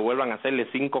dudo que vuelvan a hacerle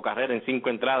 5 carreras en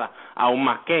 5 entradas a un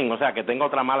McCain, o sea, que tenga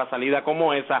otra mala salida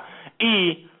como esa,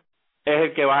 y es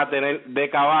el que vas a tener de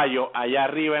caballo allá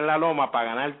arriba en la loma para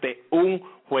ganarte un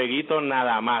jueguito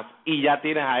nada más. Y ya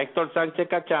tienes a Héctor Sánchez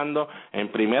cachando, en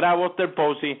primera Buster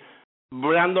Posey,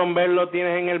 Brandon Bell lo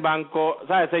tienes en el banco,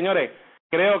 ¿sabes, señores?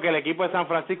 Creo que el equipo de San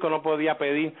Francisco no podía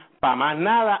pedir para más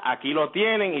nada, aquí lo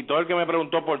tienen, y todo el que me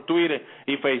preguntó por Twitter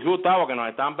y Facebook, Tavo, que nos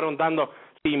estaban preguntando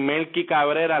si Melky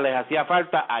Cabrera les hacía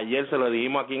falta, ayer se lo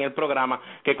dijimos aquí en el programa,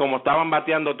 que como estaban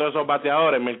bateando todos esos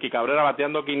bateadores, Melky Cabrera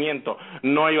bateando 500,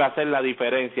 no iba a hacer la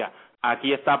diferencia.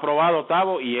 Aquí está aprobado,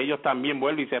 Tavo, y ellos también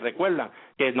vuelven y se recuerdan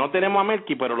que no tenemos a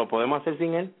Melky, pero lo podemos hacer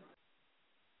sin él.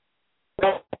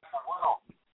 Bueno,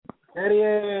 serie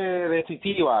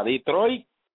decisiva, Detroit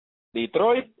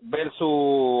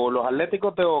versus los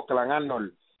Atléticos de Oakland,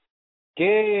 Arnold.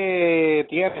 ¿Qué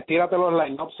tienes? Tírate los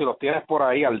line-ups si los tienes por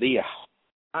ahí al día.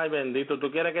 Ay, bendito,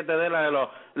 ¿tú quieres que te dé la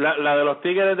de los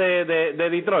Tigres de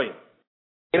Detroit?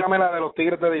 Tírame la de los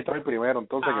Tigres de Detroit primero,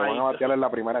 entonces, que van a batear en la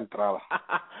primera entrada.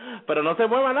 Pero no se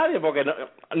mueva nadie, porque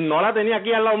no la tenía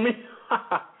aquí al lado mío.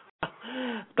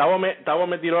 Tavo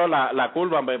me tiró la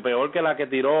curva, peor que la que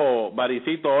tiró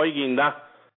Baricito hoy, Guindá.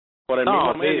 Por el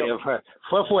mismo medio.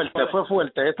 Fue fuerte.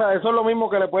 Eso es lo mismo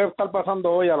que le puede estar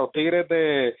pasando hoy a los Tigres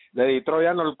de Detroit,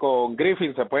 Arnold, con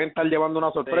Griffin. Se pueden estar llevando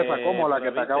una sorpresa como la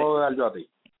que te acabo de dar yo a ti.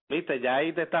 Viste, ya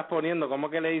ahí te estás poniendo, ¿cómo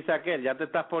que le dice aquel? Ya te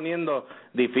estás poniendo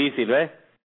difícil, ¿ves?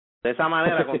 De esa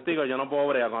manera contigo yo no puedo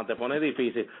bregar cuando te pones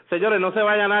difícil. Señores, no se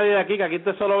vaya nadie de aquí, que aquí esto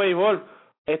es solo béisbol.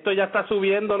 Esto ya está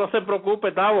subiendo, no se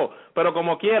preocupe, Tavo. Pero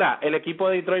como quiera, el equipo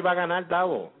de Detroit va a ganar,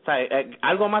 Tavo. O sea,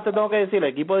 algo más te tengo que decir, el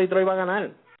equipo de Detroit va a ganar.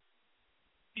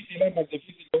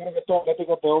 Difícil. Yo creo que estos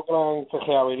Atléticos de Oakland se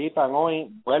rehabilitan hoy,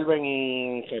 vuelven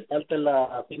y reparten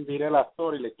la Cinderella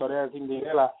Story, la historia de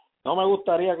Cinderella. No me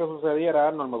gustaría que sucediera,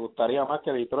 Arnold, me gustaría más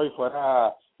que Detroit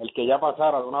fuera el que ya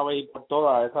pasara de una vez y por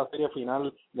todas esa serie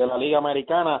final de la Liga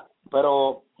Americana,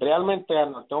 pero realmente,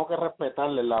 Arnold, tengo que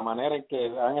respetarles la manera en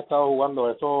que han estado jugando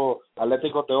esos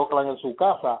Atléticos de Oakland en su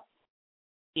casa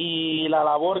y la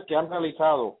labor que han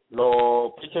realizado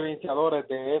los pitchers iniciadores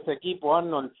de ese equipo,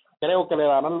 Arnold. Creo que le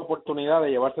darán la oportunidad de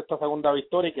llevarse esta segunda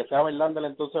victoria y que sea Verlander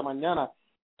entonces mañana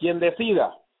quien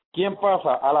decida quién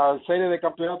pasa a la serie de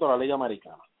campeonato de la Liga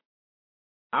Americana.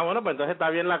 Bueno, pues entonces está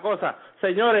bien la cosa.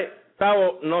 Señores,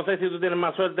 Tavo, no sé si tú tienes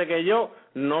más suerte que yo,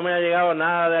 no me ha llegado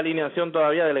nada de alineación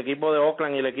todavía del equipo de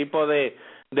Oakland y el equipo de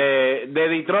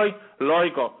Detroit.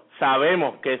 Lógico,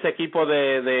 sabemos que ese equipo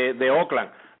de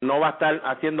Oakland no va a estar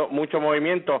haciendo mucho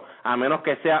movimiento a menos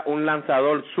que sea un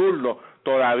lanzador zurdo.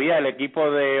 Todavía el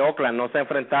equipo de Oakland no se ha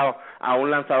enfrentado a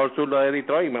un lanzador zurdo de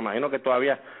Detroit y me imagino que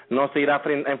todavía no se irá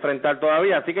a enfrentar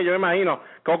todavía, así que yo me imagino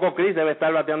Coco Chris debe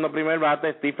estar bateando primer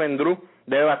bate, Stephen Drew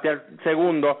debe batear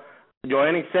segundo,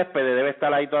 Joenny Céspedes debe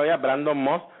estar ahí todavía, Brandon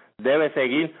Moss debe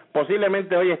seguir,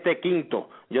 posiblemente hoy esté quinto,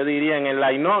 yo diría en el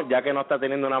line-up, ya que no está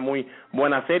teniendo una muy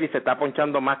buena serie, se está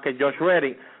ponchando más que Josh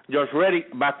Reddick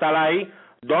va a estar ahí,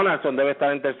 Donaldson debe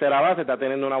estar en tercera base, está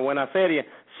teniendo una buena serie,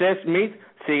 Seth Smith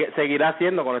seguirá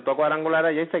siendo, con estos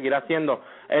cuadrangulares ayer, seguirá siendo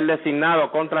el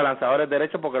designado contra lanzadores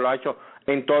derechos porque lo ha hecho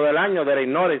en todo el año. Derek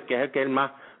Norris, que es el que él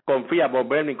más confía, Bob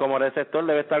Bernie como receptor,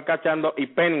 debe estar cachando, y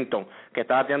Pennington, que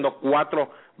está bateando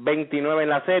 4.29 en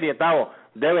la serie, Tavo,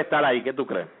 debe estar ahí. ¿Qué tú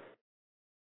crees?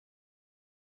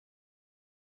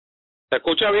 Se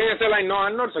escucha bien ese line-up,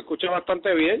 Arnold, se escucha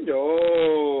bastante bien.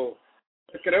 Yo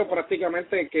creo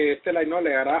prácticamente que este line-up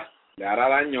le hará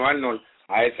daño, Arnold,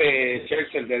 a ese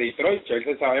Chelsea de Detroit.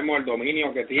 Chelsea sabemos el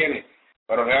dominio que tiene,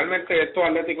 pero realmente estos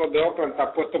Atléticos de Oakland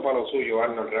están puestos para lo suyo,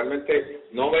 Arnold. Realmente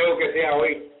no veo que sea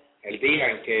hoy el día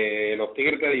en que los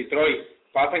Tigres de Detroit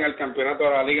pasen al campeonato de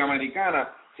la Liga Americana,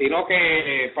 sino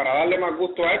que para darle más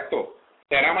gusto a esto,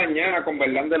 será mañana con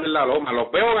Verlander en la loma. Los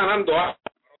veo ganando a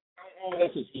un juego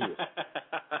decisivo.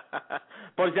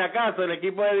 Por si acaso, el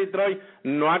equipo de Detroit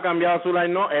no ha cambiado su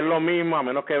line-up, es lo mismo, a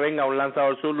menos que venga un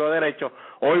lanzador zurdo derecho.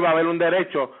 Hoy va a haber un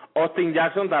derecho, Austin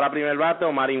Jackson dará primer bate,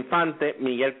 Omar Infante,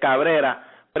 Miguel Cabrera,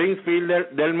 Prince Fielder,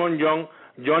 Delmon Young,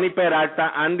 Johnny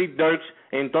Peralta, Andy Dirks.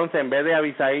 Entonces, en vez de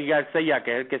Abisaí García,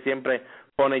 que es el que siempre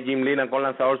pone Jim Lina con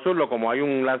lanzador zurdo, como hay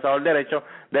un lanzador derecho,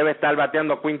 debe estar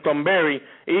bateando Quinton Berry,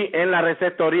 y en la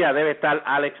receptoría debe estar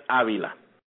Alex Ávila.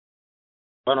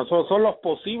 Bueno, esos son los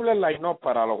posibles line-up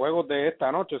para los juegos de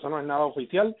esta noche, eso no es nada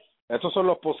oficial. Esos son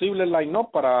los posibles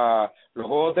line-up para los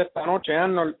juegos de esta noche,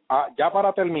 Arnold. Ya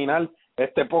para terminar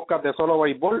este podcast de Solo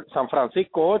Béisbol, San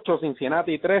Francisco 8,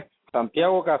 Cincinnati 3,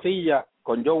 Santiago Casillas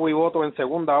con Joey Votto en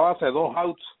segunda base, 2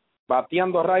 outs,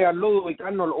 bateando Ryan Ludwig,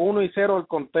 Arnold, 1-0 el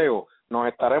conteo. Nos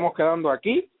estaremos quedando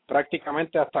aquí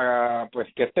prácticamente hasta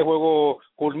pues que este juego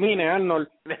culmine, Arnold.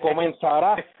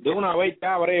 Comenzará de una vez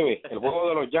ya breve el juego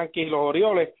de los Yankees y los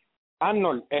Orioles.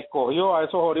 Arnold escogió a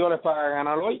esos Orioles para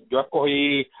ganar hoy, yo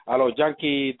escogí a los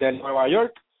Yankees de Nueva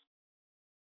York.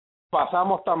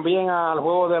 Pasamos también al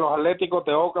juego de los Atléticos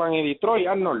de Oakland y Detroit,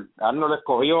 Arnold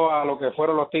escogió a lo que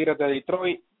fueron los Tigres de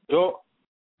Detroit. Yo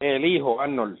elijo,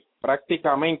 Arnold,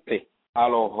 prácticamente a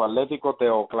los Atléticos de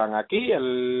Oakland. Aquí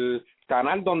el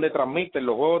canal donde transmiten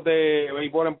los juegos de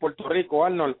béisbol en Puerto Rico,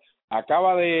 Arnold,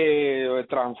 acaba de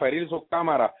transferir sus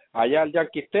cámaras allá al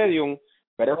Yankee Stadium.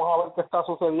 Veremos a ver qué está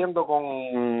sucediendo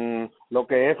con lo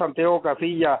que es Santiago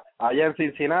Casillas allá en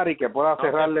Cincinnati, que pueda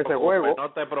cerrarle ese juego.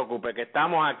 No te preocupes, que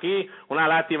estamos aquí. Una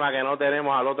lástima que no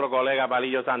tenemos al otro colega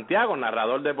Palillo Santiago,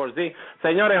 narrador de por sí.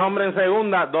 Señores, hombre en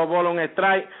segunda, 2 bolas, 1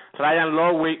 strike. Ryan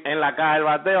Ludwig en la caja del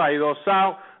bateo, hay 2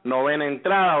 outs. Novena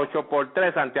entrada,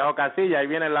 8-3, Santiago Casillas. Ahí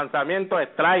viene el lanzamiento,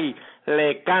 strike.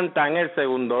 Le cantan el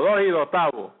segundo, 2-2,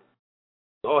 Tavo.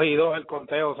 2-2 el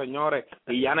conteo, señores.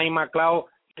 Y Yanay McLeod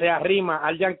se arrima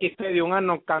al Yankee Stadium,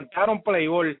 Arnold. Cantaron play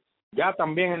ball ya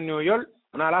también en New York.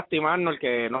 Una lástima, Arnold,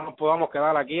 que no nos podamos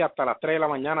quedar aquí hasta las 3 de la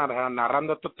mañana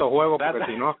narrando estos juegos, porque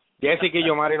si no, Jessica y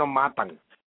Yomari nos matan.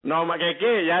 No,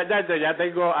 ¿qué? Ya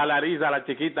tengo a Larisa, la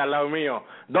chiquita, al lado mío.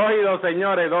 2-2,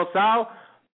 señores, 2 outs.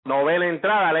 Novena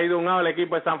entrada, le ha ido un out al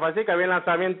equipo de San Francisco. Había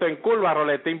lanzamiento en curva,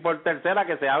 roletín por tercera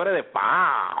que se abre de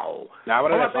pau. Le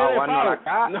abre de pau, Arnold.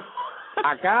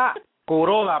 Acá,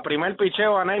 Kuroda, primer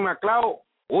picheo a Ney McLeod.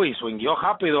 Uy, swingueó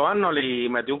rápido, Arnold, y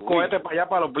metió un cohete para allá,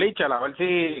 para los bleachers, a ver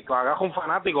si agaja un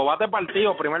fanático. Bate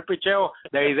partido, primer picheo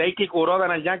de Hideki Kuroda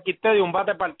en el Yankee Stadium,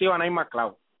 bate partido a Ney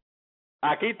McLeod.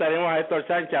 Aquí tenemos a Héctor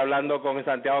Sánchez hablando con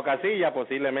Santiago Casillas,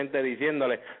 posiblemente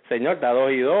diciéndole, señor, está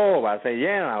 2-2, base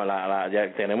llena,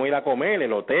 ya tenemos que ir a comer,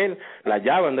 el hotel, la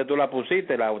llave, donde tú la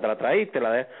pusiste, la traíste,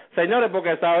 señores,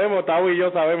 porque sabemos, Tavo y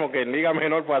yo sabemos que en Liga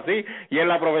Menor fue así, y en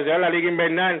la profesional, en la Liga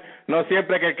Invernal, no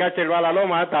siempre que el catcher va a la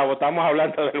loma, Tavo, estamos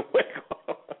hablando del juego.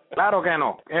 Claro que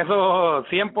no, eso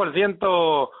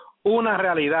 100% una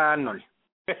realidad, Arnold.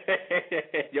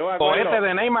 Cohete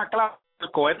de Ney McLeod, el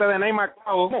cohete de Ney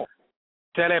McLeod.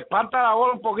 Se le espanta la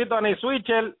bola un poquito a Ney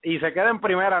Switcher y se queda en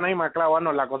primera Ney McLeod.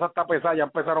 Bueno, la cosa está pesada, ya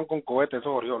empezaron con cohetes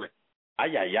esos Orioles.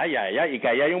 Ay, y que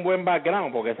ahí hay un buen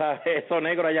background, porque eso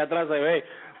negro allá atrás se ve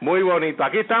muy bonito.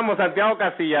 Aquí estamos, Santiago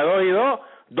Casillas, 2-2,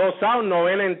 2 outs,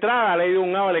 novena entrada, le ha ido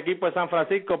un out al equipo de San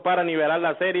Francisco para nivelar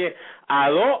la serie a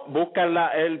 2, busca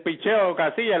el picheo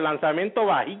Casillas, el lanzamiento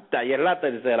bajita y es la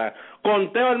tercera.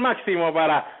 Conteo al máximo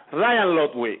para Ryan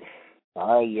Ludwig.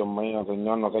 Ay, Dios mío,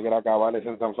 señor, no se quiere acabar ese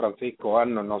en San Francisco,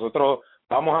 Arnold. Nosotros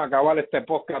vamos a acabar este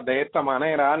podcast de esta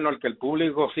manera, Arnold, que el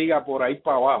público siga por ahí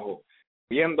para abajo,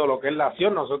 viendo lo que es la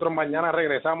acción. Nosotros mañana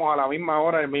regresamos a la misma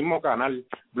hora en el mismo canal,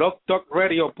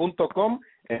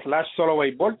 blogtalkradio.com/Solo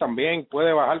Béisbol. También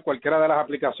puede bajar cualquiera de las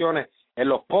aplicaciones en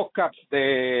los podcasts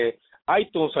de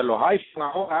iTunes, en los iPhone.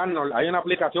 Ahora, Arnold, hay una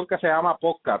aplicación que se llama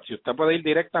Podcast. Si usted puede ir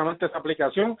directamente a esa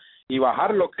aplicación y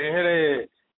bajar lo que es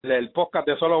el podcast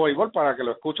de Solo Béisbol para que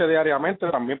lo escuche diariamente.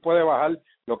 También puede bajar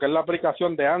lo que es la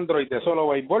aplicación de Android de Solo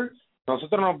Béisbol.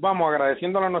 Nosotros nos vamos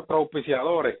agradeciéndole a nuestros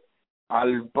auspiciadores,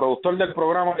 al productor del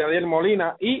programa, Yadiel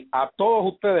Molina, y a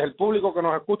todos ustedes, el público que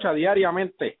nos escucha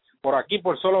diariamente por aquí,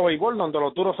 por Solo Béisbol, donde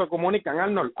los duros se comunican.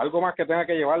 Arnold, algo más que tenga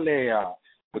que llevarle al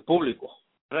público.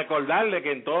 Recordarle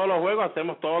que en todos los juegos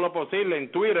hacemos todo lo posible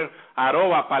en Twitter,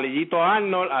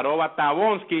 @PalillitoArnold,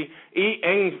 @Tabonsky, y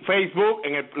en Facebook,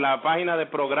 en la página de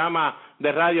programa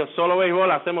de radio Solo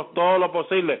Béisbol, hacemos todo lo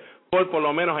posible por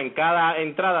lo menos en cada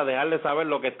entrada dejarle saber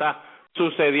lo que está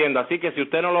sucediendo. Así que si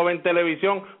usted no lo ve en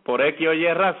televisión, por X o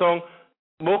Y razón,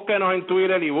 búsquenos en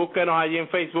Twitter y búsquenos allí en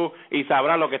Facebook y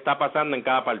sabrá lo que está pasando en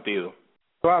cada partido.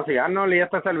 Así, Arnold y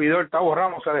este servidor, Tavo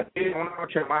Ramos, se despiden una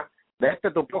noche más de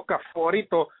tu podcast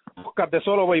favorito, podcast de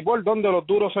Solo Béisbol, donde los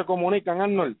duros se comunican,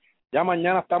 Arnold. Ya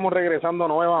mañana estamos regresando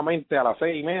nuevamente a las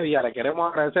 6:30. Le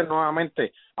queremos agradecer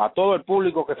nuevamente a todo el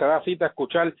público que se da cita a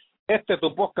escuchar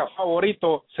tu podcast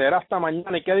favorito. Será hasta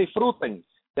mañana y que disfruten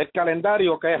del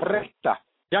calendario que es recta,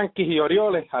 Yankees y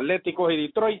Orioles, Atléticos y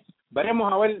Detroit.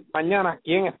 Veremos a ver mañana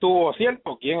quién estuvo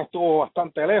cierto, quién estuvo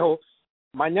bastante lejos.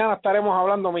 Mañana estaremos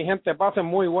hablando, mi gente. Pasen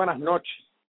muy buenas noches.